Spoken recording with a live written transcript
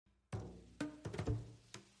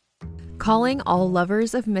Calling all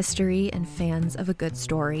lovers of mystery and fans of a good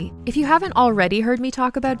story. If you haven't already heard me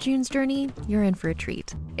talk about June's Journey, you're in for a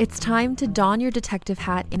treat. It's time to don your detective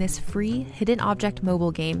hat in this free hidden object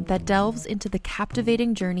mobile game that delves into the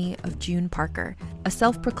captivating journey of June Parker, a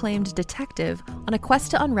self-proclaimed detective on a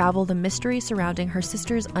quest to unravel the mystery surrounding her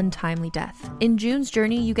sister's untimely death. In June's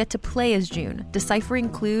Journey, you get to play as June, deciphering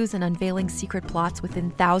clues and unveiling secret plots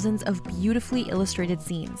within thousands of beautifully illustrated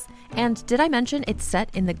scenes. And did I mention it's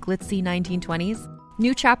set in the glitzy 1920s?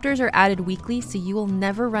 New chapters are added weekly, so you will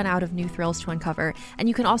never run out of new thrills to uncover, and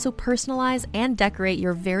you can also personalize and decorate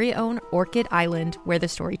your very own Orchid Island where the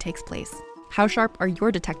story takes place. How sharp are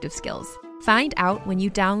your detective skills? Find out when you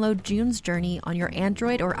download June's Journey on your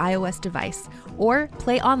Android or iOS device, or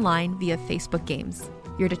play online via Facebook Games.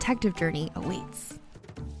 Your detective journey awaits.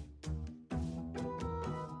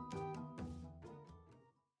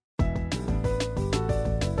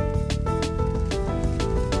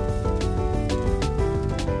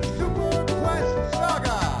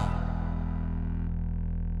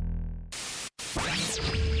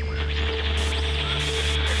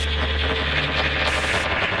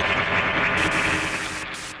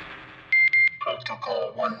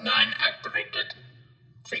 Protocol 19 activated.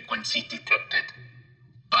 Frequency detected.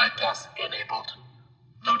 Bypass enabled.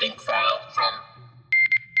 Loading file from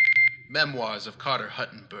Memoirs of Carter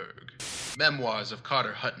Huttenberg. Memoirs of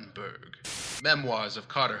Carter Huttenberg. Memoirs of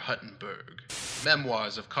Carter Huttenberg.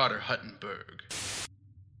 Memoirs of Carter Huttenberg.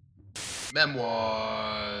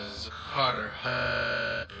 Memoirs of Carter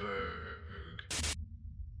Huttenberg.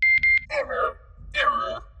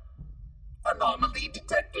 Error. Anomaly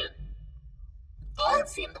detected. I have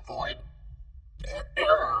seen the void.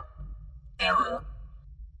 Error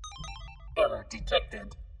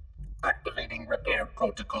detected. Activating repair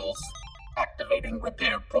protocols.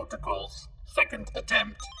 Second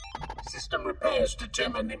attempt. System repairs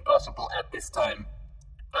determined impossible at this time.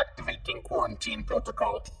 Activating quarantine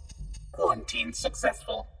protocol. Quarantine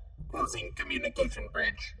successful. Closing communication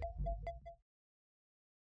bridge.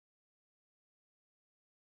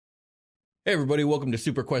 Hey everybody, welcome to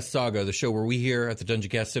Super Quest Saga, the show where we here at the Dungeon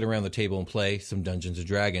Cast sit around the table and play some Dungeons &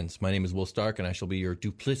 Dragons. My name is Will Stark, and I shall be your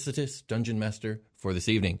duplicitous Dungeon Master for this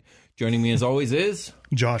evening. Joining me as always is...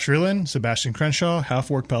 Josh Rillin, Sebastian Crenshaw,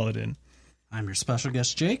 Half-Orc Paladin. I'm your special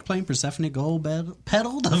guest, Jake, playing Persephone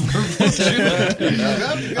Gold-Pedaled of Purple.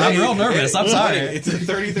 I'm real nervous, I'm sorry. It's the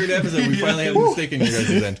 33rd episode, we finally have a mistake in your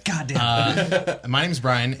guys' end. God damn. My name's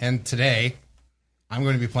Brian, and today I'm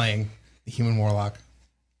going to be playing the Human Warlock,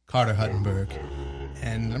 Carter Huttenberg,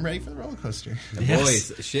 and I'm ready for the roller coaster.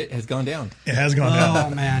 Boys, shit has gone down. It has gone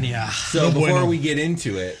down. Oh, man, yeah. So before we get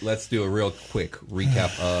into it, let's do a real quick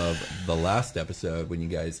recap of the last episode when you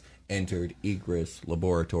guys entered Egress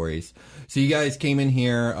Laboratories. So you guys came in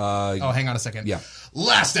here... hang on a second. Yeah.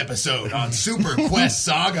 Last episode on Super Quest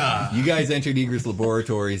Saga. You guys entered Egress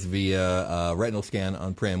Laboratories via retinal scan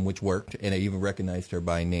on Prim, which worked, and I even recognized her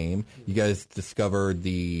by name. You guys discovered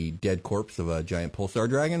the dead corpse of a giant pulsar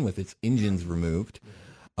dragon with its engines removed.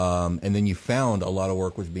 And then you found a lot of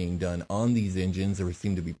work was being done on these engines. There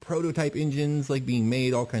seemed to be prototype engines like being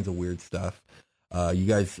made, all kinds of weird stuff. You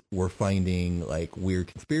guys were finding like weird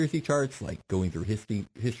conspiracy charts, like going through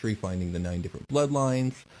history, finding the 9 different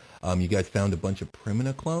bloodlines. You guys found a bunch of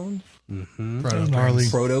Primina clones. Mm-hmm.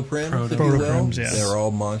 Proto-Prims, if you will. Proto-Prims, yes. They're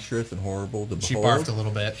all monstrous and horrible to behold. She barfed a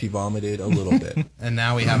little bit. She vomited a little bit. And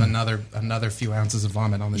now we have another few ounces of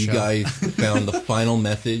vomit on the show. You guys found the final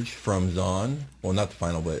message from Zahn. Well, not the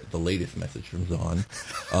final, but the latest message from Zahn.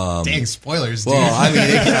 Dang, spoilers, dude. Well, I mean,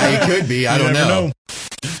 it could be. I don't know.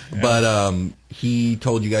 But he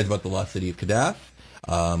told you guys about the lost city of Kadath.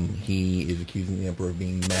 He is accusing the Emperor of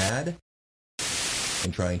being mad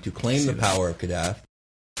and trying to claim the power of Kadath,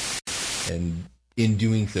 and in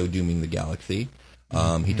doing so, dooming the galaxy.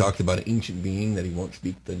 He talks about an ancient being that he won't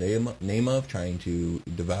speak the name of, trying to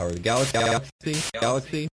devour the galaxy.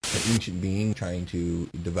 An ancient being trying to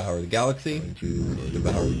devour the galaxy.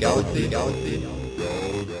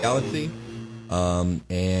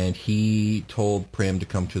 And he told Prim to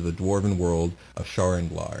come to the dwarven world of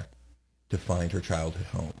Sharanglar to find her childhood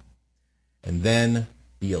home. And then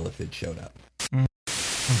the Illithid showed up.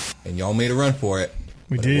 And y'all made a run for it.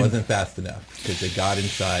 It wasn't fast enough because they got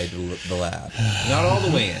inside the lab. Not all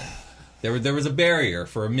the way in. There was a barrier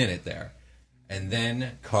for a minute there. And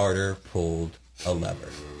then Carter pulled a lever.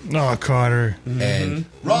 Oh, Carter. And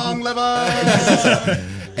wrong lever!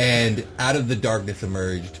 And out of the darkness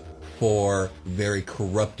emerged 4 very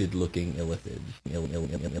corrupted-looking illithids.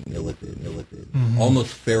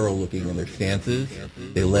 Almost feral-looking in their stances.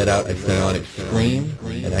 They let out a psionic scream,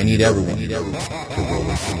 and I need everyone to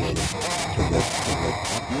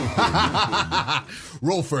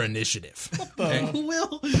Roll for initiative.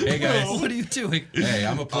 Will, Hey guys. what are you doing? Hey,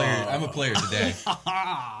 I'm a player. I'm a player today.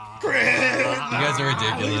 You guys are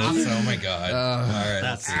ridiculous. Oh my god. All right,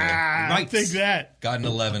 let's see. Right. Take that. Got an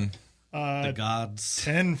 11. The gods.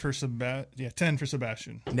 10 for 10 for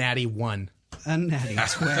Sebastian. Natty 1. A natty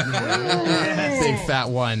 20. Big fat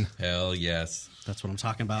 1. Hell yes. That's what I'm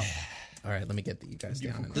talking about. All right, let me get you guys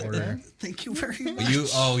down in order. Thank you very much. You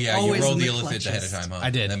Always rolled the in the illithid ahead of clutches. time, huh? I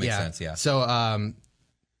did. That makes sense, yeah. So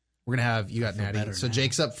we're going to have, you got Natty. better So now.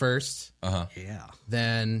 Jake's up first, Yeah.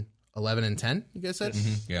 then 11 and 10, you guys said?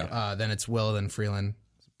 Yeah. Then it's Will, then Freeland,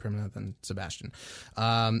 Primina, then Sebastian.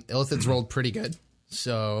 Illithid's rolled pretty good.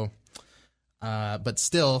 So, but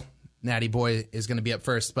still, Natty Boy is going to be up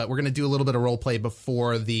first. But we're going to do a little bit of role play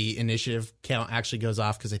before the initiative count actually goes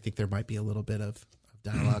off because I think there might be a little bit of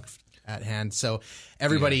dialogue at hand. So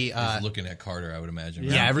everybody, He's looking at Carter, I would imagine.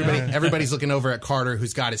 yeah, everybody's looking over at Carter,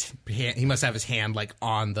 who's got his hand. He must have his hand like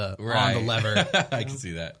on the lever. I can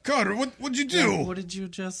see that. Carter, what'd you do? What did you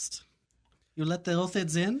just... You let the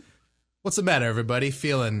illithids in? What's the matter, everybody?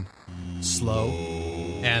 Feeling slow?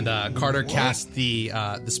 And Carter cast the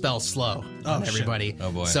spell slow on shit. everybody.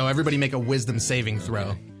 Oh, boy. So everybody make a wisdom saving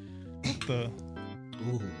throw. The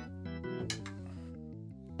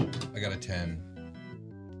I got a 10.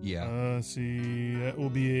 Yeah. let's see. That will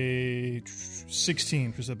be a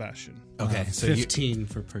 16 for Sebastian. Okay, so you, 15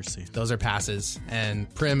 for Percy. those are passes,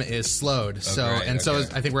 and Prim is slowed. So great, so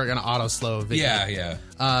okay. I think we're gonna auto slow. Vicky.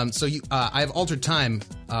 Yeah. So you, I have altered time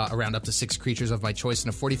around up to 6 creatures of my choice in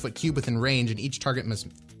a 40-foot cube within range, and each target must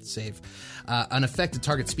save. Unaffected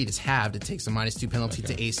target speed is halved. It takes a -2 penalty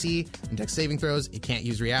to AC and Dex saving throws. It can't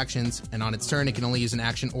use reactions, and on its turn, it can only use an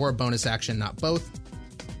action or a bonus action, not both.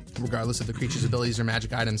 Regardless of the creature's abilities or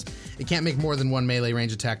magic items, it can't make more than 1 melee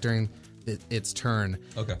range attack during its turn.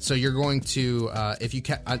 Okay. So you're going to, if you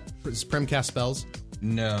Prim cast spells,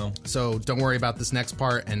 No. so don't worry about this next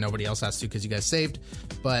part, and nobody else has to because you guys saved.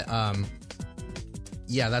 But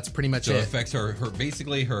yeah, that's pretty much So it it. affects her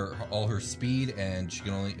basically all her speed, and she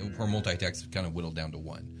can only, her multi-attacks kind of whittled down to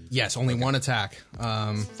 1. Yes, only 1 attack.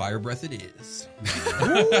 Fire breath it is.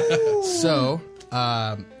 So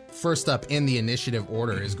first up in the initiative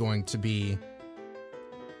order is going to be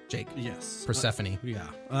Jake. Yes. Persephone. Yeah.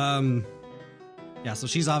 Yeah, so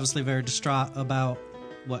she's obviously very distraught about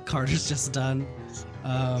what Carter's just done.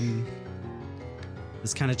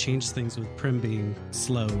 This kind of changes things with Prim being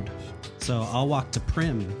slowed. So I'll walk to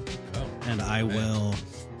Prim and I will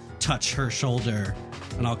touch her shoulder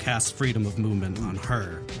and I'll cast Freedom of Movement on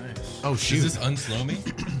her. Oh, Does shoot. this unslow me?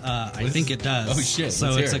 I think it does. Oh, shit, So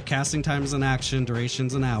let's it's hear a it. casting time is an action,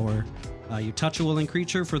 duration's an hour. You touch a willing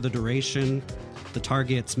creature for the duration. The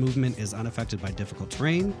target's movement is unaffected by difficult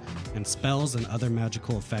terrain, and spells and other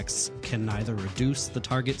magical effects can neither reduce the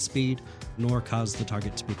target's speed nor cause the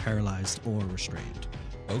target to be paralyzed or restrained.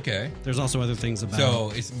 Okay. There's also other things about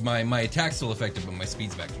So it's my attack's still effective, but my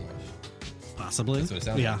speed's back to 1. possibly. That's what it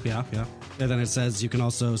sounds yeah, like. yeah. And then it says you can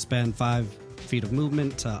also spend 5 feet of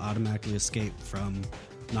movement to automatically escape from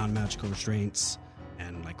non-magical restraints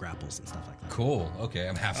and like grapples and stuff like that. Cool. Okay,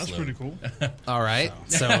 I'm half That's slow. pretty cool. All right.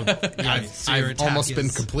 So so your I've attack almost been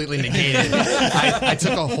is- completely negated. I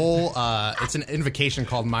took a whole, it's an invocation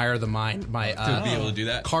called Mire the Mind. My To be able to do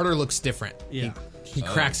that? Carter looks different. Yeah. He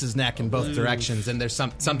cracks his neck in both directions, and there's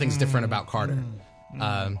something's different about Carter.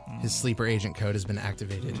 His sleeper agent code has been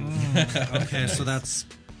activated. Okay, so that's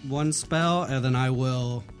 1 spell, and then I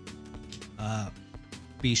will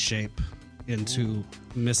beast shape into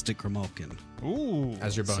Mystic Grimulkin. Ooh.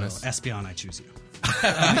 As your bonus. So, Espion, I choose you.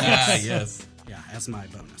 Yes. Yeah, as my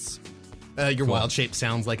bonus. Your wild shape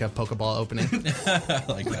sounds like a Pokeball opening. I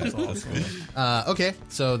like that. Awesome. Okay,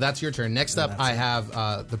 so that's your turn. Next up, I have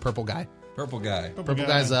the purple guy. Purple guy. Purple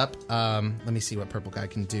guy's up. Let me see what purple guy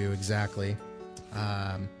can do exactly.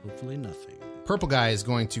 Hopefully nothing. Purple guy is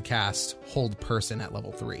going to cast Hold Person at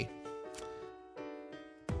level 3.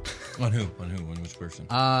 On who? On which person?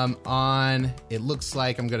 On it looks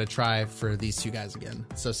like I'm gonna try for these 2 guys again.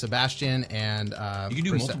 So Sebastian and you can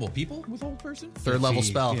do multiple people with old person? 3rd level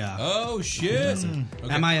spell. Yeah. Oh, shit. Okay.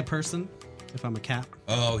 Am I a person? If I'm a cat?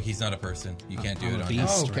 Oh, he's not a person. You can't do I'm it a on beast. him.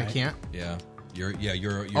 Oh, okay, Right. can't. Yeah.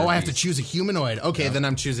 You're Oh, I have to beast. choose a humanoid. Okay, then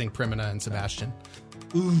I'm choosing Primina and Sebastian.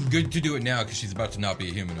 Good to do it now because she's about to not be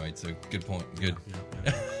a humanoid. So good point. Good.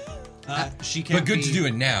 She can't But good be, to do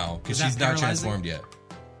it now because Is that she's not paralyzing? transformed yet.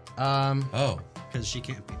 Um, Oh. Because she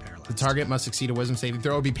can't be paralyzed. paralyzed. The target must succeed a wisdom saving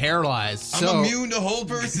throw or be paralyzed. I'm So immune to hold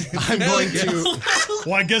person. I'm going to.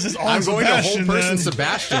 Well, I guess it's on I'm going to Sebastian hold person then.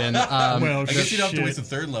 Sebastian. Well, I guess you'd have to shit. waste a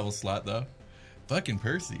third level slot though. Fucking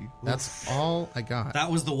Percy. That's all I got.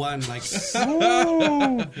 That was the one, like,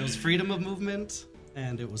 it was freedom of movement,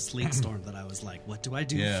 and it was Sleet Storm that I was like, what do I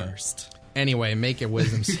do first? Anyway, make a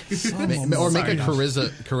wisdom or make a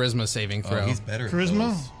charisma saving throw. Oh, he's better. at Charisma?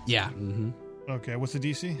 those. Yeah, Okay, what's the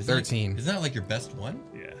DC? 13. Isn't that like your best one?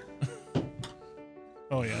 Yeah.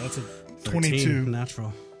 Oh, yeah, that's a 13, 22.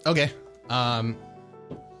 natural. Okay.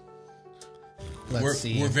 Let's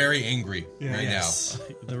see. We're very angry right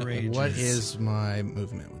The rage. What is my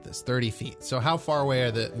movement with this? 30 feet. So how far away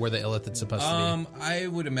were the Illithids supposed to be? I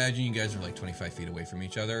would imagine you guys are like 25 feet away from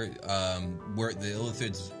each other. Where the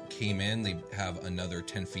Illithids came in, they have another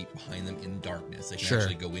 10 feet behind them in darkness. They can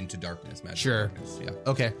actually go into darkness. Magical darkness. Yeah.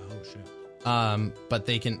 Okay. Oh shit. But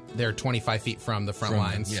they're 25 feet from the front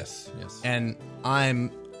lines. Yes. And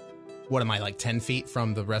what am I, like 10 feet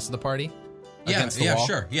from the rest of the party? Yeah, Against the wall?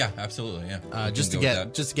 sure. Yeah, absolutely. Yeah. Just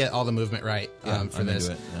to get all the movement right for I'm this.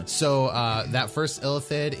 into it, yeah. So that first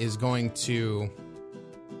Illithid is going to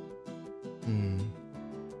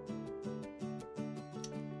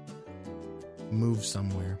move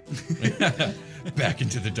somewhere. Back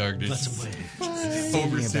into the darkness. Let's wait.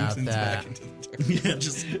 Over Thinking about Simpsons that. back into the darkness. Yeah,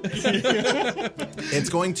 just It's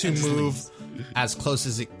going to move as close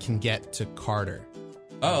as it can get to Carter.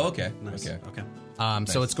 Oh, okay. nice. Okay.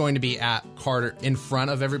 So it's going to be at Carter, in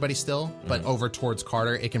front of everybody still, but over towards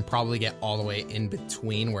Carter. It can probably get all the way in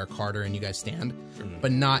between where Carter and you guys stand,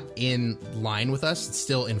 but not in line with us. It's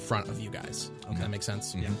still in front of you guys. Okay. Does that make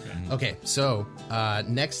sense? Yeah. Okay, so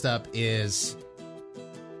next up is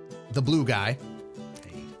the blue guy.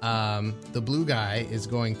 The blue guy is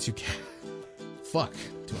going to... Fuck.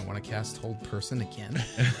 Do I want to cast Hold Person again?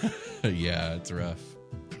 Yeah, it's rough.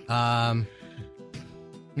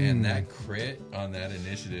 And that crit on that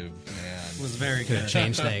initiative, man. was very good.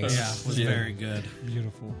 Change things. Yeah, was very good.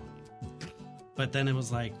 Beautiful. But then it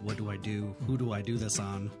was like, what do I do? Who do I do this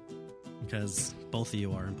on? Because both of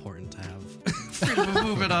you are important to have freedom of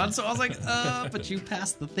movement on. So I was like, but you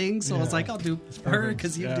passed the thing. So I was like, I'll do her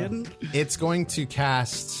because you didn't. It's going to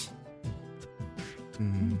cast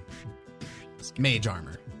Mage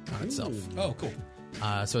Armor on itself. Oh, cool.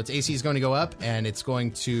 So its AC is going to go up, and it's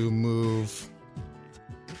going to move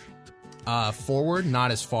forward,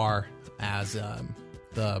 not as far as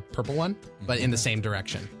the purple one, but in the same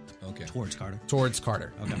direction. Okay. Towards Carter. Towards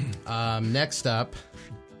Carter. Okay. Next up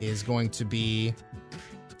is going to be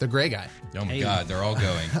the gray guy. Oh my god, they're all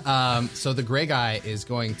going. So the gray guy is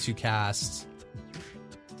going to cast...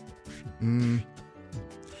 the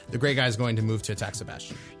gray guy is going to move to attack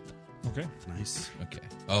Sebastian. Okay. Nice. Okay.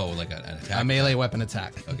 Oh, like an attack. A melee weapon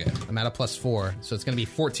attack. Okay. I'm at a +4, so it's going to be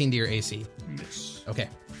 14 to your AC. Miss. Okay.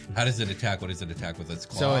 How does it attack? What does it attack with its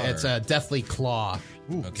claw? So it's a Deathly Claw.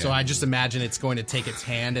 Okay. So I just imagine it's going to take its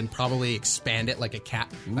hand and probably expand it like a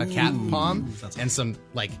cat palm, and some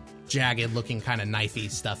like jagged looking kind of knifey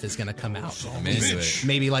stuff is going to come out. I'm into it.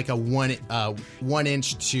 Maybe like a 1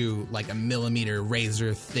 inch to like a millimeter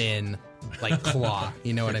razor thin like claw.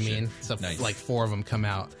 You know what I mean? So Nice. like 4 of them come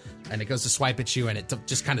out. And it goes to swipe at you, and it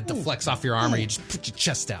just kind of deflects off your armor. You just put your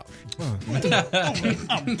chest out.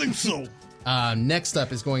 I don't think so. Next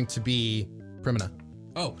up is going to be Primina.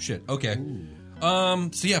 Oh shit. Okay. So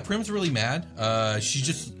yeah, Prim's really mad.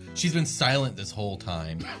 She's been silent this whole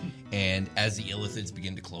time, and as the Illithids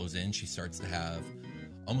begin to close in, she starts to have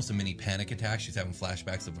almost a mini panic attack. She's having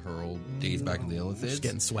flashbacks of her old days back in the Illithids. She's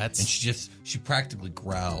getting sweats. And she practically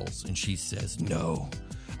growls, and she says, "No,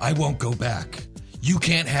 I won't go back. You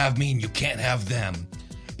can't have me, and you can't have them."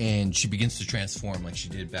 And she begins to transform like she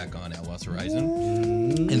did back on Outlaws Horizon.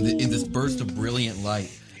 And in this burst of brilliant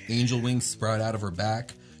light, angel wings sprout out of her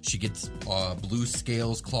back. She gets blue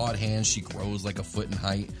scales, clawed hands. She grows like a foot in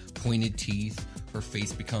height, pointed teeth. Her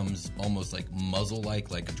face becomes almost like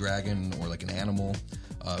muzzle-like a dragon or like an animal.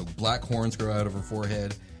 Black horns grow out of her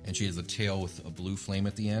forehead, and she has a tail with a blue flame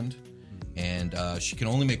at the end. And she can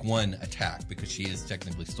only make one attack because she is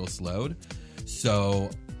technically still slowed.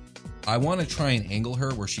 So I want to try and angle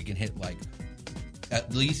her where she can hit like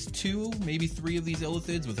at least 2, maybe 3 of these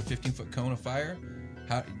Illithids with a 15-foot cone of fire.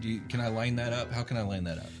 Can I line that up? How can I line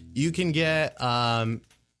that up? You can get how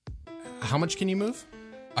much can you move?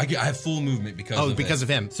 I have full movement because of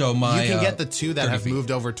him. So my you can get the 2 that 30 have feet.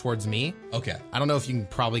 moved over towards me. Okay. I don't know if you can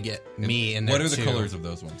probably get me in there. What are the too. colors of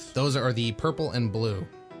those ones? Those are the purple and blue.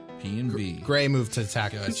 P and B. Gray moved to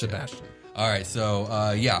attack Gotcha. Sebastian. All right, so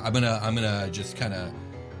I'm gonna just kind of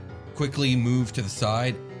quickly move to the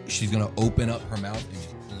side. She's gonna open up her mouth and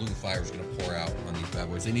just blue fire is going to pour out on these bad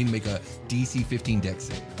boys. They need to make a DC 15 dex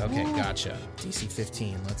save. Okay, gotcha. DC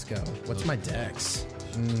 15. Let's go. What's my dex?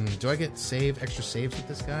 Do I get extra saves with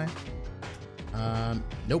this guy?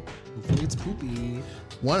 Nope. Hopefully it's poopy.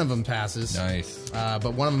 One of them passes. Nice.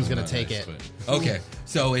 But one of them's going to take it. Okay,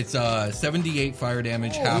 so it's 78 fire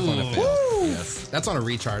damage, half on a fail. Yes. That's on a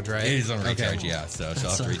recharge, right? It is on a recharge, Okay. yeah. So she'll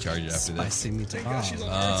have to recharge it after this. Spicy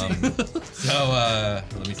meatball. So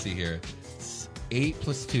let me see here. 8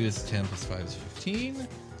 plus 2 is 10 plus 5 is 15.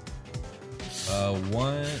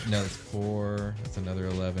 1, no, it's 4. That's another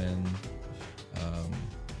 11.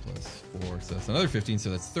 Plus 4, so that's another 15. So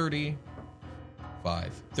that's 30.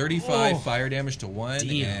 35 fire damage to one.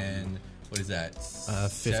 Damn. And what is that?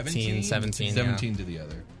 15, 17, 17 to the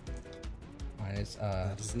other. Minus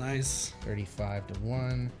That's nice. 35 to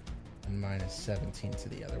one, and minus 17 to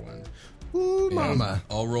the other one. Ooh, mama.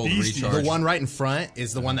 I'll roll the Beastie. recharge. The one right in front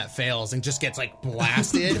is the one that fails and just gets like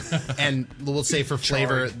blasted. And we'll say for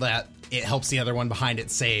flavor that it helps the other one behind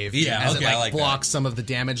it save. Yeah, as okay, it I like like blocks some of the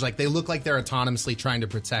damage. Like they look like they're autonomously trying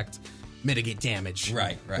to mitigate damage.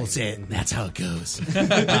 Right. We'll say it, and that's how it goes.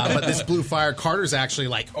 But this blue fire, Carter's actually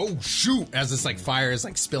like, oh shoot, as this like fire is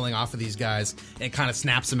like spilling off of these guys. It kind of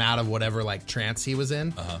snaps him out of whatever like trance he was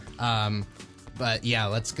in. But yeah,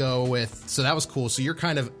 let's go with. So that was cool. So you're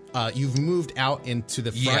kind of you've moved out into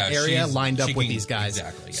the front area, lined up with these guys.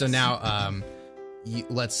 Exactly. So yes. now,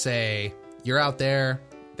 let's say you're out there.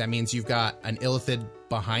 That means you've got an Illithid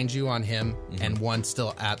behind you on him, and one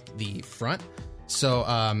still at the front. So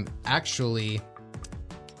actually,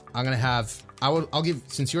 I'm gonna have. I'll give,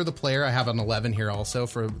 since you're the player, I have an 11 here also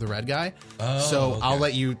for the red guy. So I'll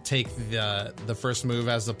let you take the first move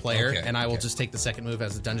as the player, and I will just take the second move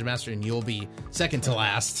as the dungeon master, and you'll be second to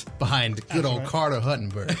last behind good old Carter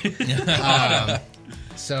Huttenberg.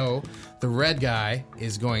 So the red guy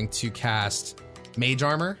is going to cast Mage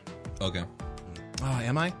Armor. Okay. Oh,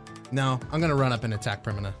 am I? No, I'm gonna run up and attack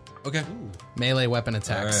Primina. Okay. Melee weapon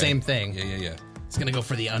attack, All right. same thing. Yeah. It's gonna go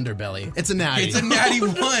for the underbelly. It's a natty. It's a natty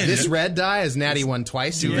one. This red die is natty one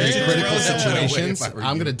twice. In Yeah. critical Yeah. situations, If I were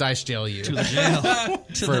I'm you. gonna dice jail you. To the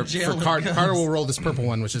jail. For Carter will roll this purple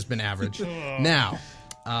one, which has been average. Now,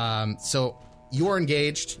 so you're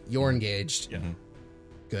engaged. Yeah.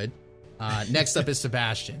 Good. Next up is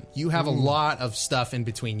Sebastian. You have a lot of stuff in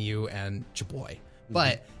between you and Chaboy,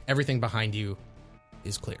 but everything behind you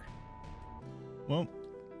is clear. Well,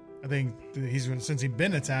 I think he's going to, since he's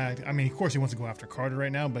been attacked. I mean, of course, he wants to go after Carter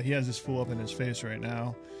right now, but he has this fool up in his face right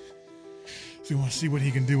now. So you want to see what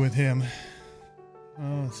he can do with him.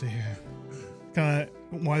 Let's see here. Kind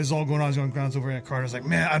of while this is all going on, he's going to glance over at Carter's like,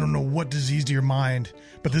 man, I don't know what disease to your mind,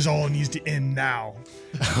 but this all needs to end now.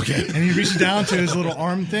 Okay. And he reaches down to his little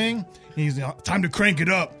arm thing. And he's time to crank it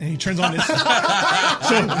up. And he turns on this. So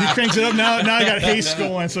he cranks it up. Now I got haste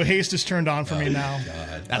going. So haste is turned on for me now.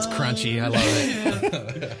 That's crunchy. I love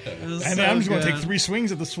it. And then I'm just going to take 3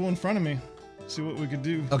 swings at the fool in front of me. See what we could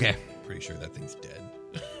do. Okay. Pretty sure that thing's dead.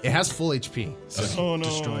 It has full HP. So Oh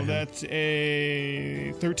Destroy no, him. that's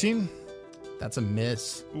a 13. that's a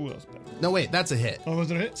miss. Ooh, that was bad. No, wait, that's a hit. Oh,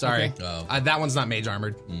 was it a hit? Sorry. Okay. Oh. That one's not mage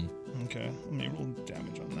armored. Okay, let me roll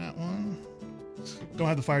damage on that one. Don't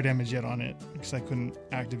have the fire damage yet on it because I couldn't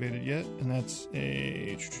activate it yet, and that's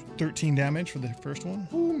a 13 damage for the first one.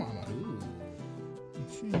 Ooh, mama.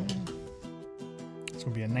 Let's see. It's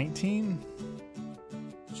gonna be a 19.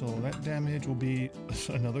 So that damage will be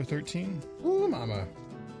another 13. Ooh, mama.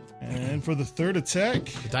 And for the third attack,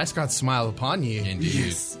 The dice gods smile upon you.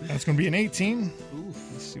 Indeed. that's gonna be an 18.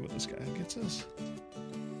 Let's see what this guy gets us.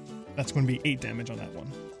 That's gonna be 8 damage on that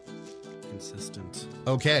one. Consistent.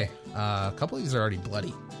 Okay. A couple of these are already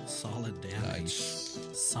bloody. Solid damage.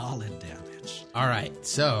 Solid damage. All right.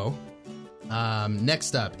 So,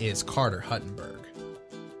 next up is Carter Huttenberg.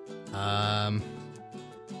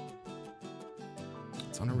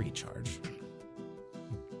 It's on a recharge.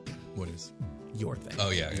 What is? Your thing.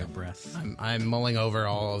 Oh, yeah. Your breath. I'm mulling over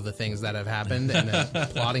all of the things that have happened and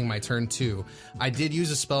plotting my turn 2. I did use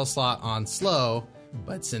a spell slot on slow,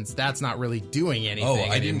 but since that's not really doing anything Oh,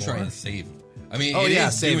 I didn't try anymore- and save. I mean, Oh, it yeah,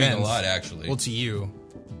 is save doing ends. a lot, actually. Well, to you.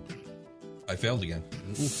 I failed again.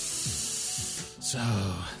 So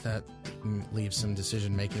that leaves some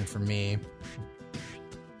decision making for me.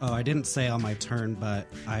 Oh, I didn't say on my turn, but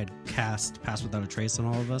I'd cast Pass Without a Trace on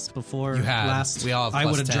all of us before You had. last. We all have I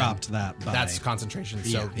plus would have 10. dropped that. By, That's concentration.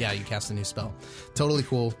 So Yeah. you cast a new spell. Totally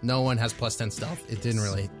cool. No one has plus 10 stealth. It didn't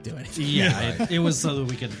really do anything. yeah. It was so that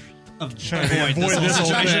we could Trying to avoid avoid this whole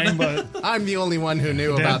situation. thing, but I'm the only one who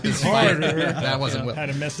knew about this fight. Carter That wasn't had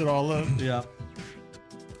to mess it all up. Yeah.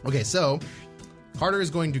 Okay, so Carter is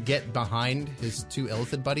going to get behind his 2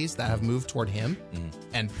 Illithid buddies that have moved toward him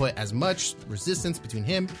and put as much resistance between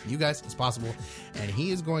him, you guys, as possible. And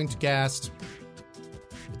he is going to cast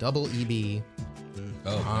double EB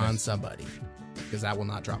on somebody, because that will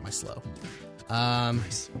not drop my slow.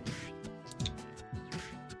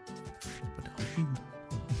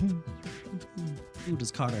 Who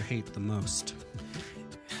does Carter hate the most?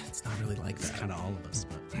 It's not really like that. Kind of all of us,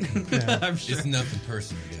 but I'm sure. It's nothing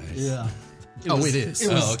personal, guys. yeah. It is.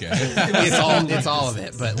 Okay. It's all of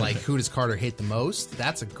it. But like, who does Carter hate the most?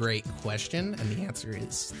 That's a great question, and the answer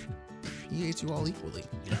is he hates you all equally.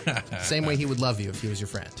 Same way he would love you if he was your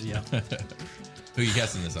friend. Yeah. Who are you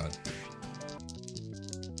casting this on?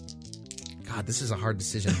 God, this is a hard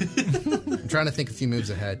decision. I'm trying to think a few moves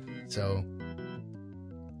ahead, so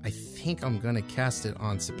I think I'm gonna cast it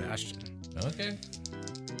on Sebastian. Okay.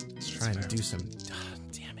 Let's try and do some.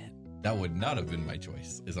 Damn it. That would not have been my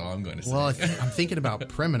choice, is all I'm going to say. Well, I'm thinking about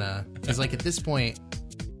Primina, because like at this point,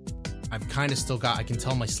 I've kind of still got. I can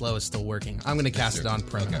tell my slow is still working. I'm gonna cast it on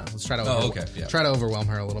Primina. Okay. Let's try to. Yeah. Try to overwhelm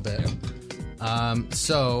her a little bit. Yeah.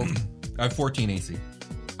 So I have 14 AC.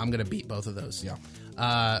 I'm gonna beat both of those. Yeah.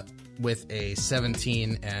 With a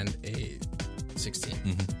 17 and a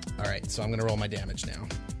 16. All right, so I'm going to roll my damage now.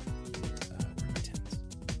 Where are my 10s?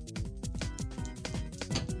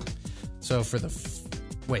 So for the...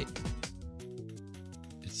 wait.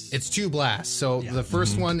 It's 2 blasts. So the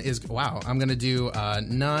first one is... Wow, I'm going to do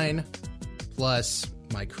 9 plus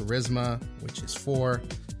my charisma, which is 4.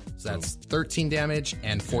 So that's 13 damage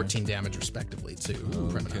and 14 damage, respectively, to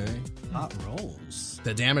Primina. Okay. Hot rolls.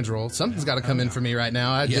 The damage roll. Something's got to come in for me right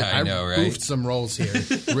now. I know, right? goofed some rolls here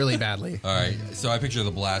really badly. All right. So I picture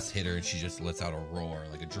the blast hit her, and she just lets out a roar,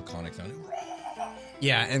 like a draconic sound.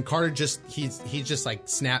 Yeah, and Carter he's just like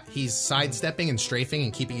he's sidestepping and strafing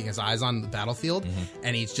and keeping his eyes on the battlefield,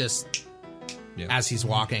 and he's just as he's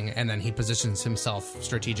walking, and then he positions himself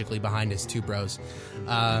strategically behind his 2 bros.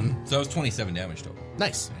 So that was 27 damage total.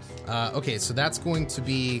 Nice. Okay, so that's going to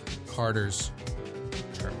be Carter's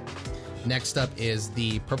turn. Next up is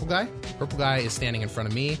the purple guy. Purple guy is standing in front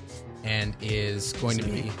of me and is going to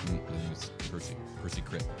be... Percy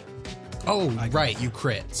crit. Oh, right, you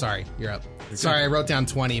crit. Sorry, you're up. Sorry, I wrote down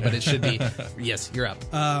 20, but it should be... Yes, you're up.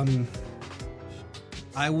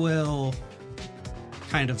 I will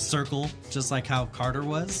kind of circle, just like how Carter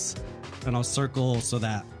was, and I'll circle so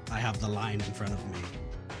that I have the line in front of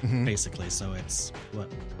me, basically. So it's,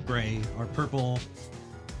 gray or purple...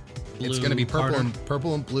 Blue, it's going to be purple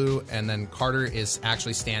Carter. and blue, and then Carter is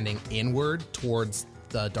actually standing inward towards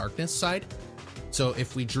the darkness side. So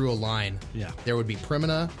if we drew a line, there would be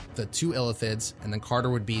Primina, the 2 Illithids, and then Carter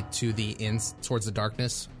would be to the ends towards the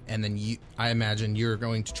darkness, and then I imagine you're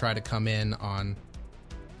going to try to come in on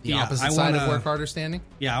the opposite side of where Carter's standing.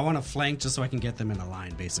 Yeah, I want to flank just so I can get them in a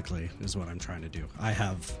line, basically, is what I'm trying to do.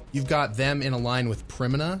 You've got them in a line with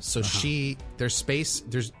Primina, so there's space,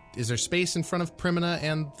 is there space in front of Primina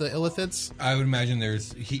and the Illithids? I would imagine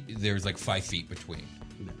there's like 5 feet between.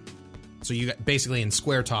 So you basically in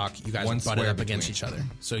square talk, you guys butted up against each other.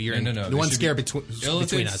 So you're in one square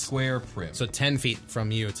between us. Square Prim. So 10 feet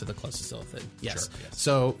from you to the closest Illithid. Yes. Sure, yes.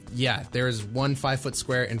 So yeah, there is 1 5-foot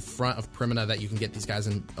square in front of Primina that you can get these guys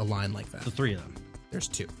in a line like that. The 3 of them. There's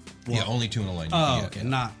 2. Yeah, only 2 in a line. Oh, okay.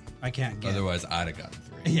 I can't get. Otherwise, I'd have gotten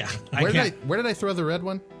 3. Yeah. Where did I throw the red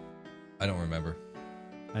one? I don't remember.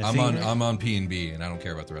 I'm on P and B, and I don't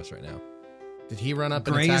care about the rest right now. Did he run up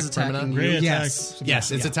and Gray's attack Primina? Gray Yes.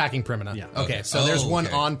 Yes, it's attacking Primina. Yeah. Okay, so there's one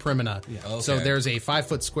on Primina. Yeah. Okay. So there's a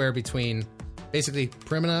 5-foot square between basically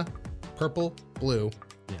Primina, purple, blue,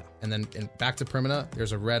 and then back to Primina,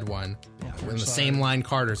 there's a red one in the same line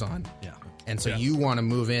Carter's on. Yeah. And so you want to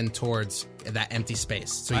move in towards that empty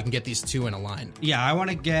space so you can get these 2 in a line. Yeah, I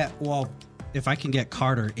want to get, if I can get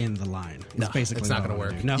Carter in the line. No, basically it's not what I going to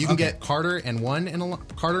wanna work. do. No? You can get Carter and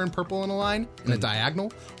Carter and purple in a line in a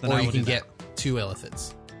diagonal, Then or I you will can do get 2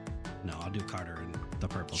 Illithids. No, I'll do Carter and the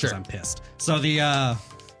purple Sure. because I'm pissed. So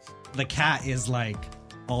the cat is like,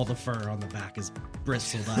 all the fur on the back is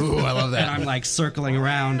bristled up. Ooh, I love that. And I'm like circling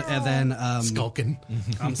around, and then Skulking.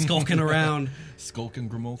 I'm skulking around. Skulking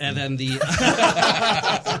Grimulkin. And then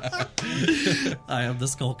I have the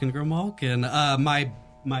Skulkin Grimulkin.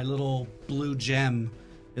 My little blue gem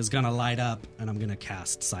is gonna light up, and I'm gonna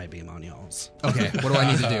cast Psybeam on y'all's. Okay, what do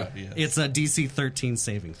I need to do? Yeah. It's a DC 13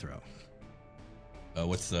 saving throw.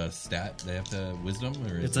 What's the stat? They have to wisdom,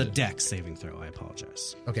 or It's a dex saving throw. I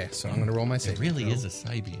apologize. Okay, so I'm going to roll my It saving really throw. is a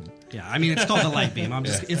Psybeam. Yeah, I mean it's called the light beam.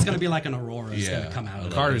 It's gonna be like an aurora. It's gonna come out. of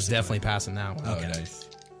it. Carter's definitely passing that one. Oh, nice.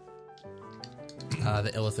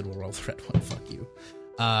 The Illithid will roll the red one. Fuck you.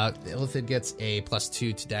 Illithid gets a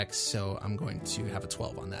 +2 to Dex, so I'm going to have a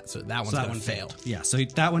 12 on that. So that one's going to fail. failed. Yeah, so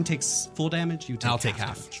that one takes full damage. You take I'll take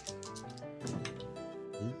half. damage.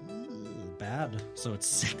 Ooh, bad. So it's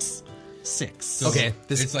 6. So Okay,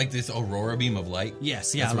 it's like this aurora beam of light.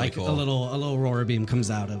 Yes, yeah, That's really like cool. a little aurora beam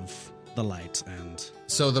comes out of the light, and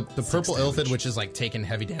So the purple damage. Illithid, which is like taking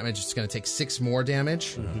heavy damage, it's going to take 6 more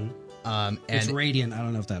damage. it's And radiant. I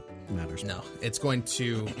don't know if that matters. no, it's going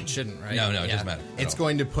to. It shouldn't, right? No, it doesn't matter at It's all.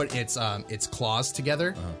 going to put its claws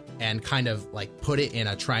together and kind of like put it in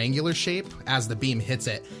a triangular shape as the beam hits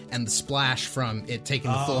it, and the splash from it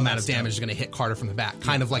taking the full amount of damage is going to hit Carter from the back,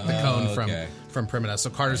 kind of like the cone okay. from Primita. So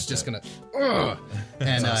Carter's just going to,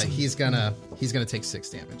 and he's gonna take 6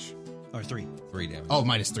 damage. Or 3. 3 damage. Oh,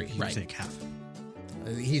 -3, You right? take half.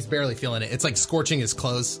 He's barely feeling it. It's like scorching his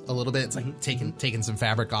clothes a little bit. It's like taking some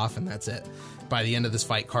fabric off, and that's it. By the end of this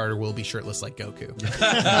fight, Carter will be shirtless like Goku.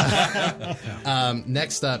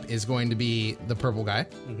 Next up is going to be the purple guy,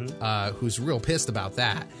 who's real pissed about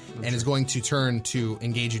that, and is going to turn to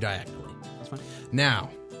engage you diagonally. That's fine. Now,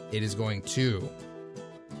 it is going to...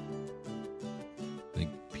 I think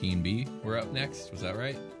P and B were up next. Was that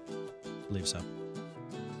right? I believe so.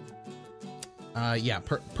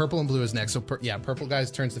 Purple and blue is next. So, purple guy's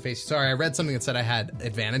turns to face. Sorry, I read something that said I had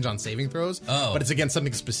advantage on saving throws, but it's against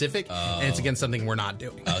something specific, and it's against something we're not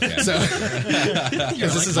doing. Okay. So,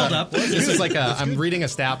 this is hold up. this is like I'm reading a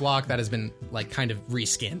stat block that has been like kind of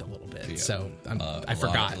reskinned a little bit. So I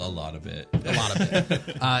forgot A lot of it. a lot of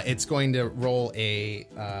it. It's going to roll a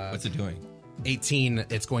What's it doing? 18.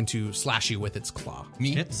 It's going to slash you with its claw.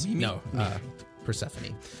 Me? Hits? Me? No,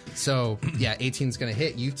 Persephone. So yeah, 18 is going to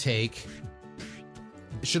hit. You take.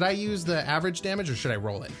 Should I use the average damage or should I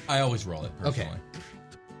roll it? I always roll it personally.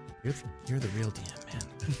 Okay. You're the real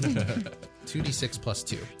DM, man. 2d6 plus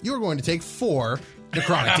 2. You're going to take 4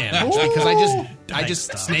 necrotic damage because I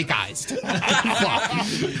just snake eyes.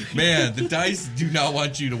 Fuck. Man, the dice do not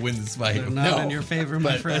want you to win this fight. They're not No, in your favor,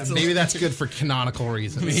 my friend. Maybe that's good for canonical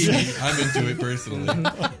reasons. I'm into it personally.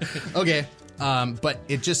 Okay. But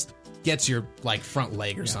it just gets your like front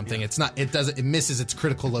leg or something. It's not. It doesn't. It misses its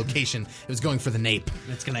critical location. It was going for the nape.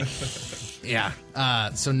 It's gonna. Yeah.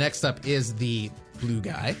 So next up is the blue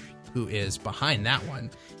guy who is behind that one.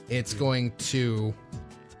 It's going to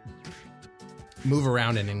move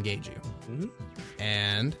around and engage you,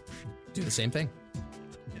 and do the same thing.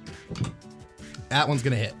 That one's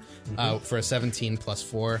gonna hit for a 17 plus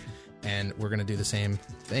 4. And we're gonna do the same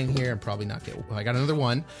thing here and probably not get. Well, I got another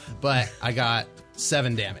 1, but I got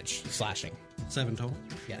 7 damage slashing. 7 total.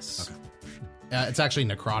 Yes. Okay. It's actually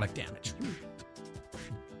necrotic damage.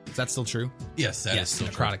 Is that still true? Yes, that is still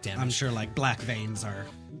necrotic true. damage. I'm sure like black veins are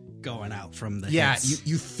going out from the Yeah, hits.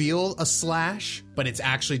 you feel a slash, but it's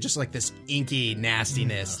actually just like this inky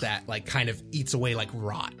nastiness that like kind of eats away like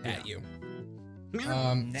rot at you.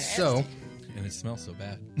 So And it smells so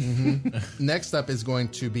bad. next up is going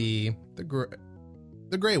to be the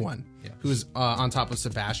gray one, who's on top of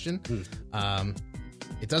Sebastian.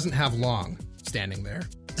 It doesn't have long standing there.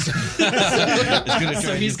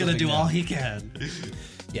 So he's gonna do all he can.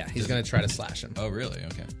 Yeah, he's gonna try to slash him. Oh, really?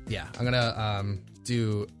 Okay. Yeah, I'm gonna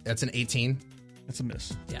do. That's an 18. That's a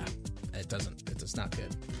miss. Yeah, it doesn't. It's not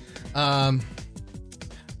good.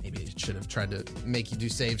 Maybe it should have tried to make you do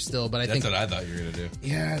saves still, but I That's think what I thought you were going to do.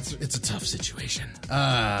 yeah, it's a tough situation.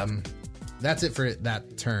 That's it for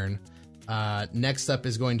that turn. Next up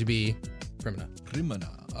is going to be Primina. Primina.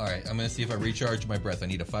 All right, I'm going to see if I recharge my breath. I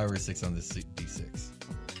need a 5 or a 6 on this D6.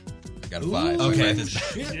 I got a 5. My okay. breath is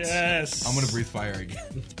back. Yes. I'm going to breathe fire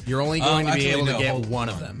again. You're only going to be Actually, able to no, get hold one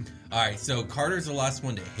of on. them. All right, so Carter's the last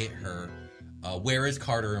one to hit her. Where is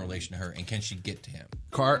Carter in relation to her, and can she get to him?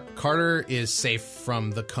 Carter is safe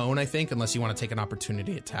from the cone, I think, unless you want to take an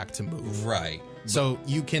opportunity attack to move. Right. So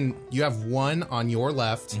you have 1 on your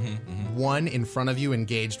left, 1 in front of you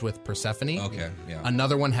engaged with Persephone. Okay, yeah.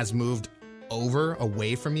 Another one has moved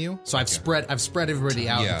away from you. So I've spread everybody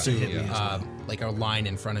out Yeah, to yeah. like a line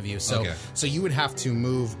in front of you. So Okay. so you would have to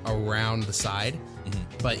move around the side,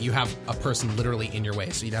 but you have a person literally in your way.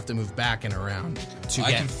 So you'd have to move back and around to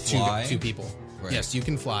I get can fly? two people. Right. Yes, you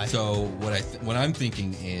can fly. So what I'm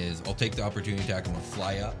thinking is I'll take the opportunity attack. I'm going to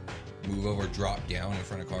fly up, move over, drop down in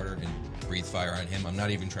front of Carter, and breathe fire on him. I'm not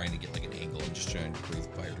even trying to get like an angle. I'm just trying to breathe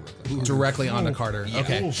fire directly on Carter. Directly onto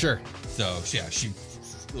Carter. Okay, sure. So yeah,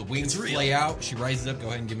 the wings flay out. She rises up. Go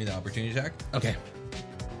ahead and give me the opportunity attack. Okay.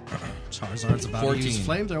 Charizard's about 14. to use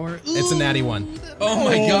flamethrower. It's a natty 1. Oh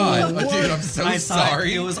my god, dude! I'm so I thought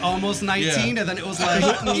sorry. it was almost 19, Yeah. and then it was like,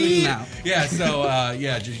 no. Yeah, so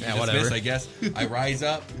just whatever. miss, I guess. I rise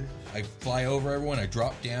up. I fly over everyone. I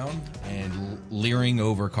drop down, and leering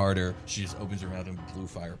over Carter, she just opens her mouth and blue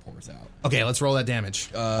fire pours out. Okay, let's roll that damage.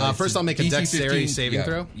 It's First, I'll make a DC dexterity 15, saving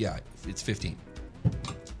throw. Yeah, it's 15.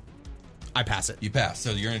 I pass it. You pass,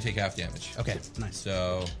 so you're going to take half damage. Okay. Nice.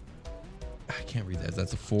 So I can't read that.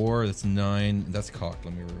 That's a 4. That's 9. That's cocked.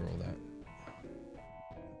 Let me reroll that.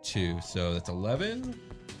 2. So that's 11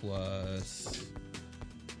 plus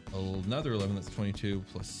another 11. That's 22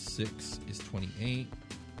 plus 6 is 28.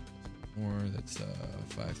 Or that's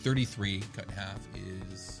 5. 33 cut in half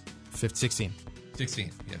is 16.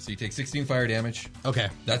 16. Yeah, so you take 16 fire damage. Okay.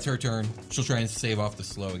 That's her turn. She'll try and save off the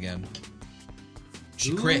slow again.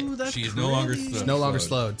 She Ooh, crit. that She is no longer crit. slowed. No longer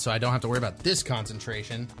slowed, so I don't have to worry about this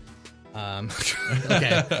concentration.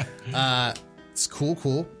 Okay. It's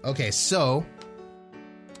cool. Okay, so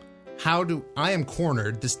I am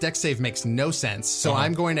cornered. This dex save makes no sense, so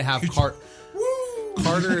I'm going to have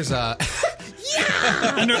Carter's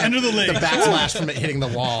under the leg. the backslash from it hitting the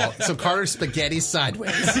wall. So Carter's spaghetti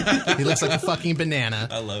sideways. He looks like a fucking banana.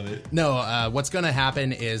 I love it. No, what's going to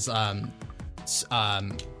happen is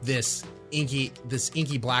this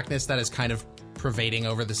inky blackness that is kind of pervading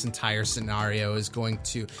over this entire scenario is going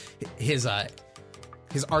to his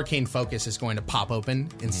arcane focus is going to pop open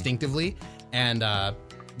instinctively, and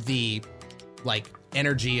the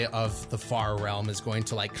energy of the far realm is going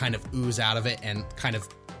to kind of ooze out of it and kind of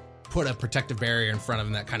put a protective barrier in front of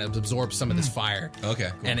him that kind of absorbs some of this fire. Okay,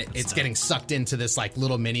 cool. And it's getting sucked into this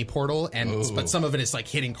little mini portal, but some of it is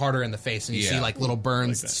hitting Carter in the face, and you see little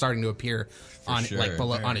burns starting to appear on sure.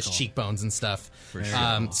 below on his cheekbones and stuff. For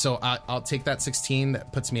sure. So I'll take that 16.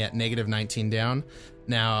 That puts me at negative 19 down.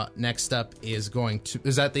 Now next up is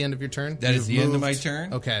is that the end of your turn? That is You've the end of moved? my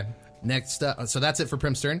turn. Okay. Next up, so that's it for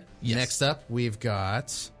Prim's turn. Yes. Next up, we've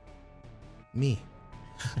got me.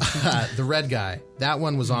 The red guy. That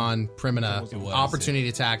one was on Primina. It was, Opportunity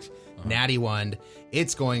attack. Natty 1.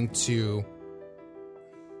 It's going to...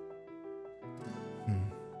 I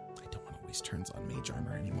don't want to waste turns on mage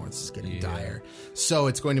armor anymore. This is getting dire. So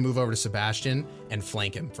it's going to move over to Sebastian and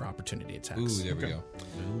flank him for opportunity attacks. Ooh, there we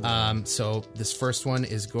go. So this first one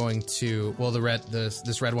is going to... Well,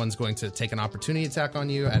 this red one's going to take an opportunity attack on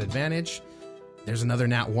you at advantage. There's another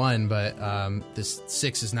nat 1, but this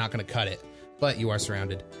 6 is not going to cut it. But you are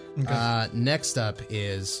surrounded. Okay. Next up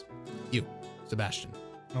is you, Sebastian.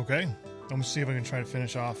 Okay. I'm going to see if I can try to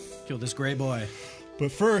finish off. Kill this gray boy.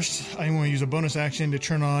 But first, I'm going to use a bonus action to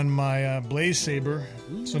turn on my Blaze Saber.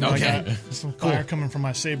 So now I got some fire coming from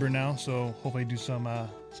my saber now. So hopefully do some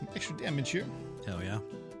extra damage here. Hell yeah.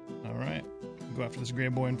 All right. Go after this gray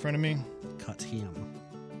boy in front of me. Cut him.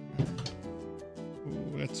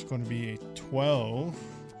 Ooh, that's going to be a 12.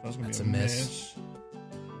 That's going to be a miss.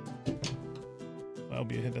 That'll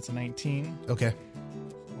be a hit. That's a 19. Okay.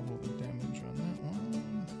 I'll roll the damage on that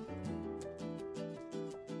one.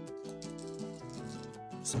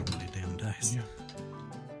 So many damn dice. Yeah.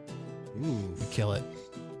 Ooh. You kill it.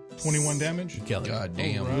 21 damage. You kill it. God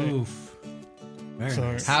damn. All right. Oof. Very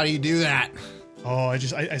So- nice. How do you do that? Oh, I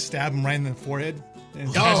stab him right in the forehead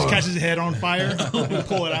and catches his head on fire and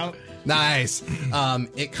pull it out. Nice.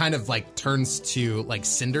 It kind of turns to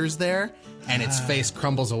cinders there, and its face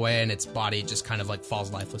crumbles away, and its body just kind of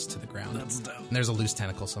falls lifeless to the ground. That's dope. And there's a loose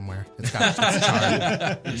tentacle somewhere. It's charred.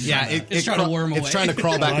 Yeah, it's trying to worm It's away. trying to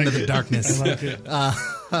crawl back into the darkness. I like it.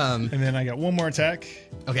 And then I got one more attack.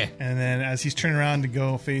 Okay. And then as he's turning around to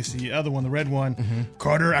go face the other one, the red one,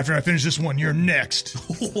 Carter, after I finish this one, you're next.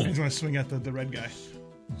 He's going to swing at the red guy.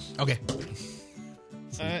 Okay.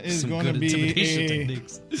 That is Some going to good be intimidation a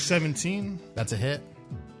techniques. 17. That's a hit.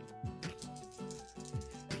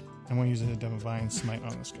 I'm going to use a Divine Smite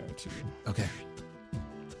on this guy, too. Okay.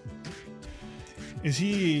 Is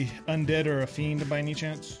he undead or a fiend by any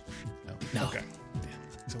chance? No. Okay.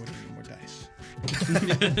 So we need more dice.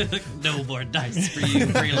 No more dice for you,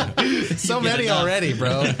 Freeland. So You get many enough. already,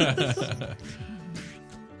 bro.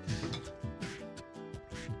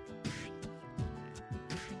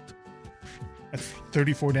 That's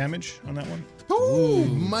 34 damage on that one. Ooh,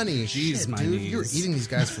 money. Jeez, Shit, my dude. You were knees. eating these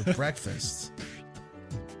guys for breakfast.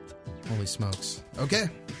 Holy smokes. Okay.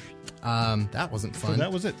 That wasn't fun. So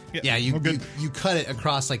that was it. Yeah, you, we're good. you cut it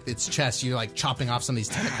across its chest. You're chopping off some of these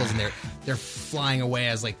tentacles, and they're flying away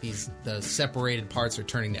as the separated parts are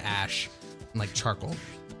turning to ash and charcoal.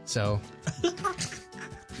 So,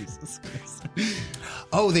 Jesus Christ.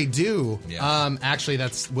 oh, they do. Yeah. Actually,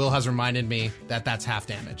 Will has reminded me that's half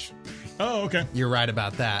damage. Oh, okay. You're right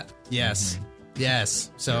about that. Yes.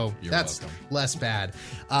 Yes. So You're that's welcome. less bad.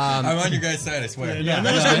 I'm on your guys' side, I swear.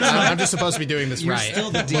 I'm just supposed to be doing this You're right.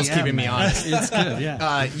 still the Just DM, keeping me man. honest. It's good,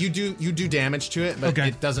 yeah. You do damage to it, but Okay.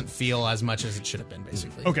 it doesn't feel as much as it should have been.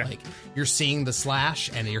 Basically, Okay. Like you're seeing the slash,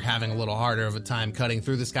 and you're having a little harder of a time cutting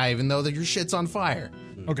through this guy, even though your shit's on fire.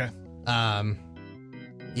 Okay.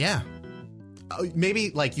 Yeah.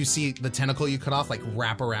 Maybe like you see the tentacle you cut off like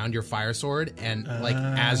wrap around your fire sword, and like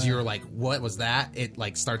as you're like, what was that? It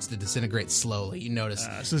like starts to disintegrate slowly. You notice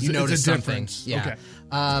so it's you a notice something. difference. Yeah.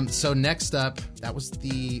 Okay. So next up, that was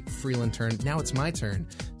the Freeland turn. Now it's my turn.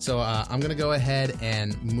 So I'm gonna go ahead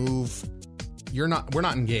and move. We're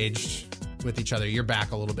not engaged with each other. You're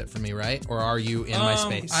back a little bit from me, right? Or are you in my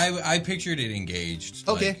space? I pictured it engaged.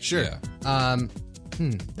 Okay, like, sure. Yeah.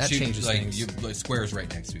 That She- changes like, things. like squares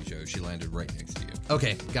right next to each other. She landed right next to you.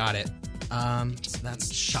 Okay, got it. So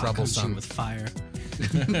that's Shot comes you troublesome. with fire.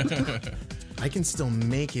 I can still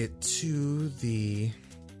make it to the.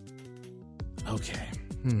 Okay.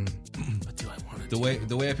 What do I want to do?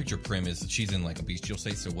 The way I picture Prim is that she's in like a bestial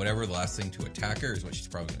state, so whatever the last thing to attack her is what she's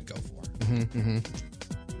probably going to go for.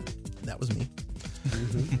 That was me.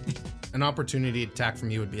 An opportunity attack from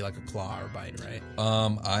you would be like a claw or bite, right?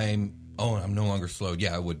 I'm no longer slowed.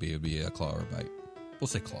 Yeah, it would be. It'd be a claw or a bite. We'll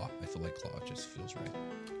say claw. I feel like claw just feels right.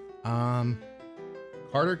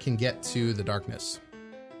 Carter can get to the darkness,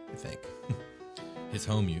 I think. His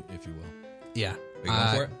home, if you will. Yeah. Are you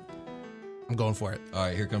going for it? I'm going for it. All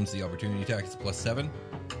right, here comes the opportunity attack. It's +7.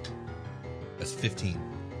 That's 15.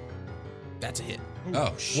 That's a hit.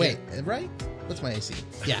 Oh, shit. Wait, right? What's my AC?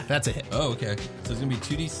 Yeah, that's a hit. Oh, okay. So it's going to be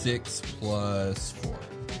 2d6 plus 4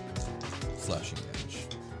 slashing damage.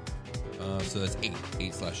 So that's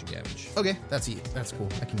 8 slashing damage. Okay, that's cool.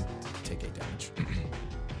 I can take 8 damage.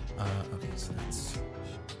 Okay, so that's.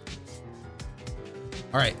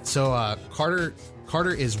 All right, so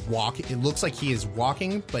Carter is walking. It looks like he is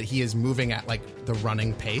walking, but he is moving at like the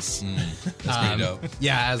running pace. That's pretty dope.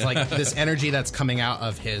 Yeah, as like this energy that's coming out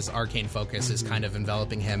of his arcane focus is kind of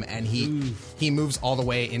enveloping him, and he moves all the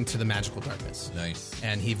way into the magical darkness. Nice.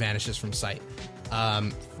 And he vanishes from sight.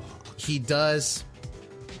 He does.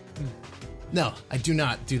 No, I do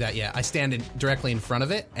not do that yet. I stand directly in front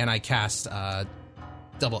of it, and I cast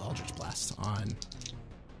double Eldritch Blast on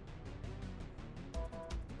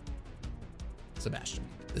Sebastian.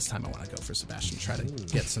 This time I want to go for Sebastian, try to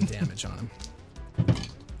get some damage on him.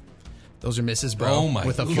 Those are misses, bro. Oh my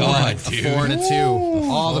With a God, four, dude. a 4 and a 2.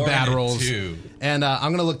 All the 4 bad and a rolls. 2. And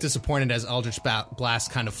I'm going to look disappointed as Eldritch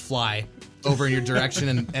Blast kind of fly over in your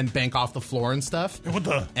direction and bank off the floor and stuff. What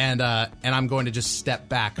the? And I'm going to just step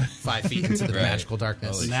back 5 feet into the Right. magical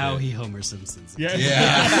darkness. Holy Now shit. he Homer Simpsons. Yeah.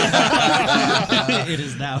 It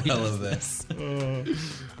is now he I does love this.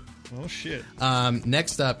 Oh shit.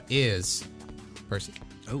 Next up is Percy.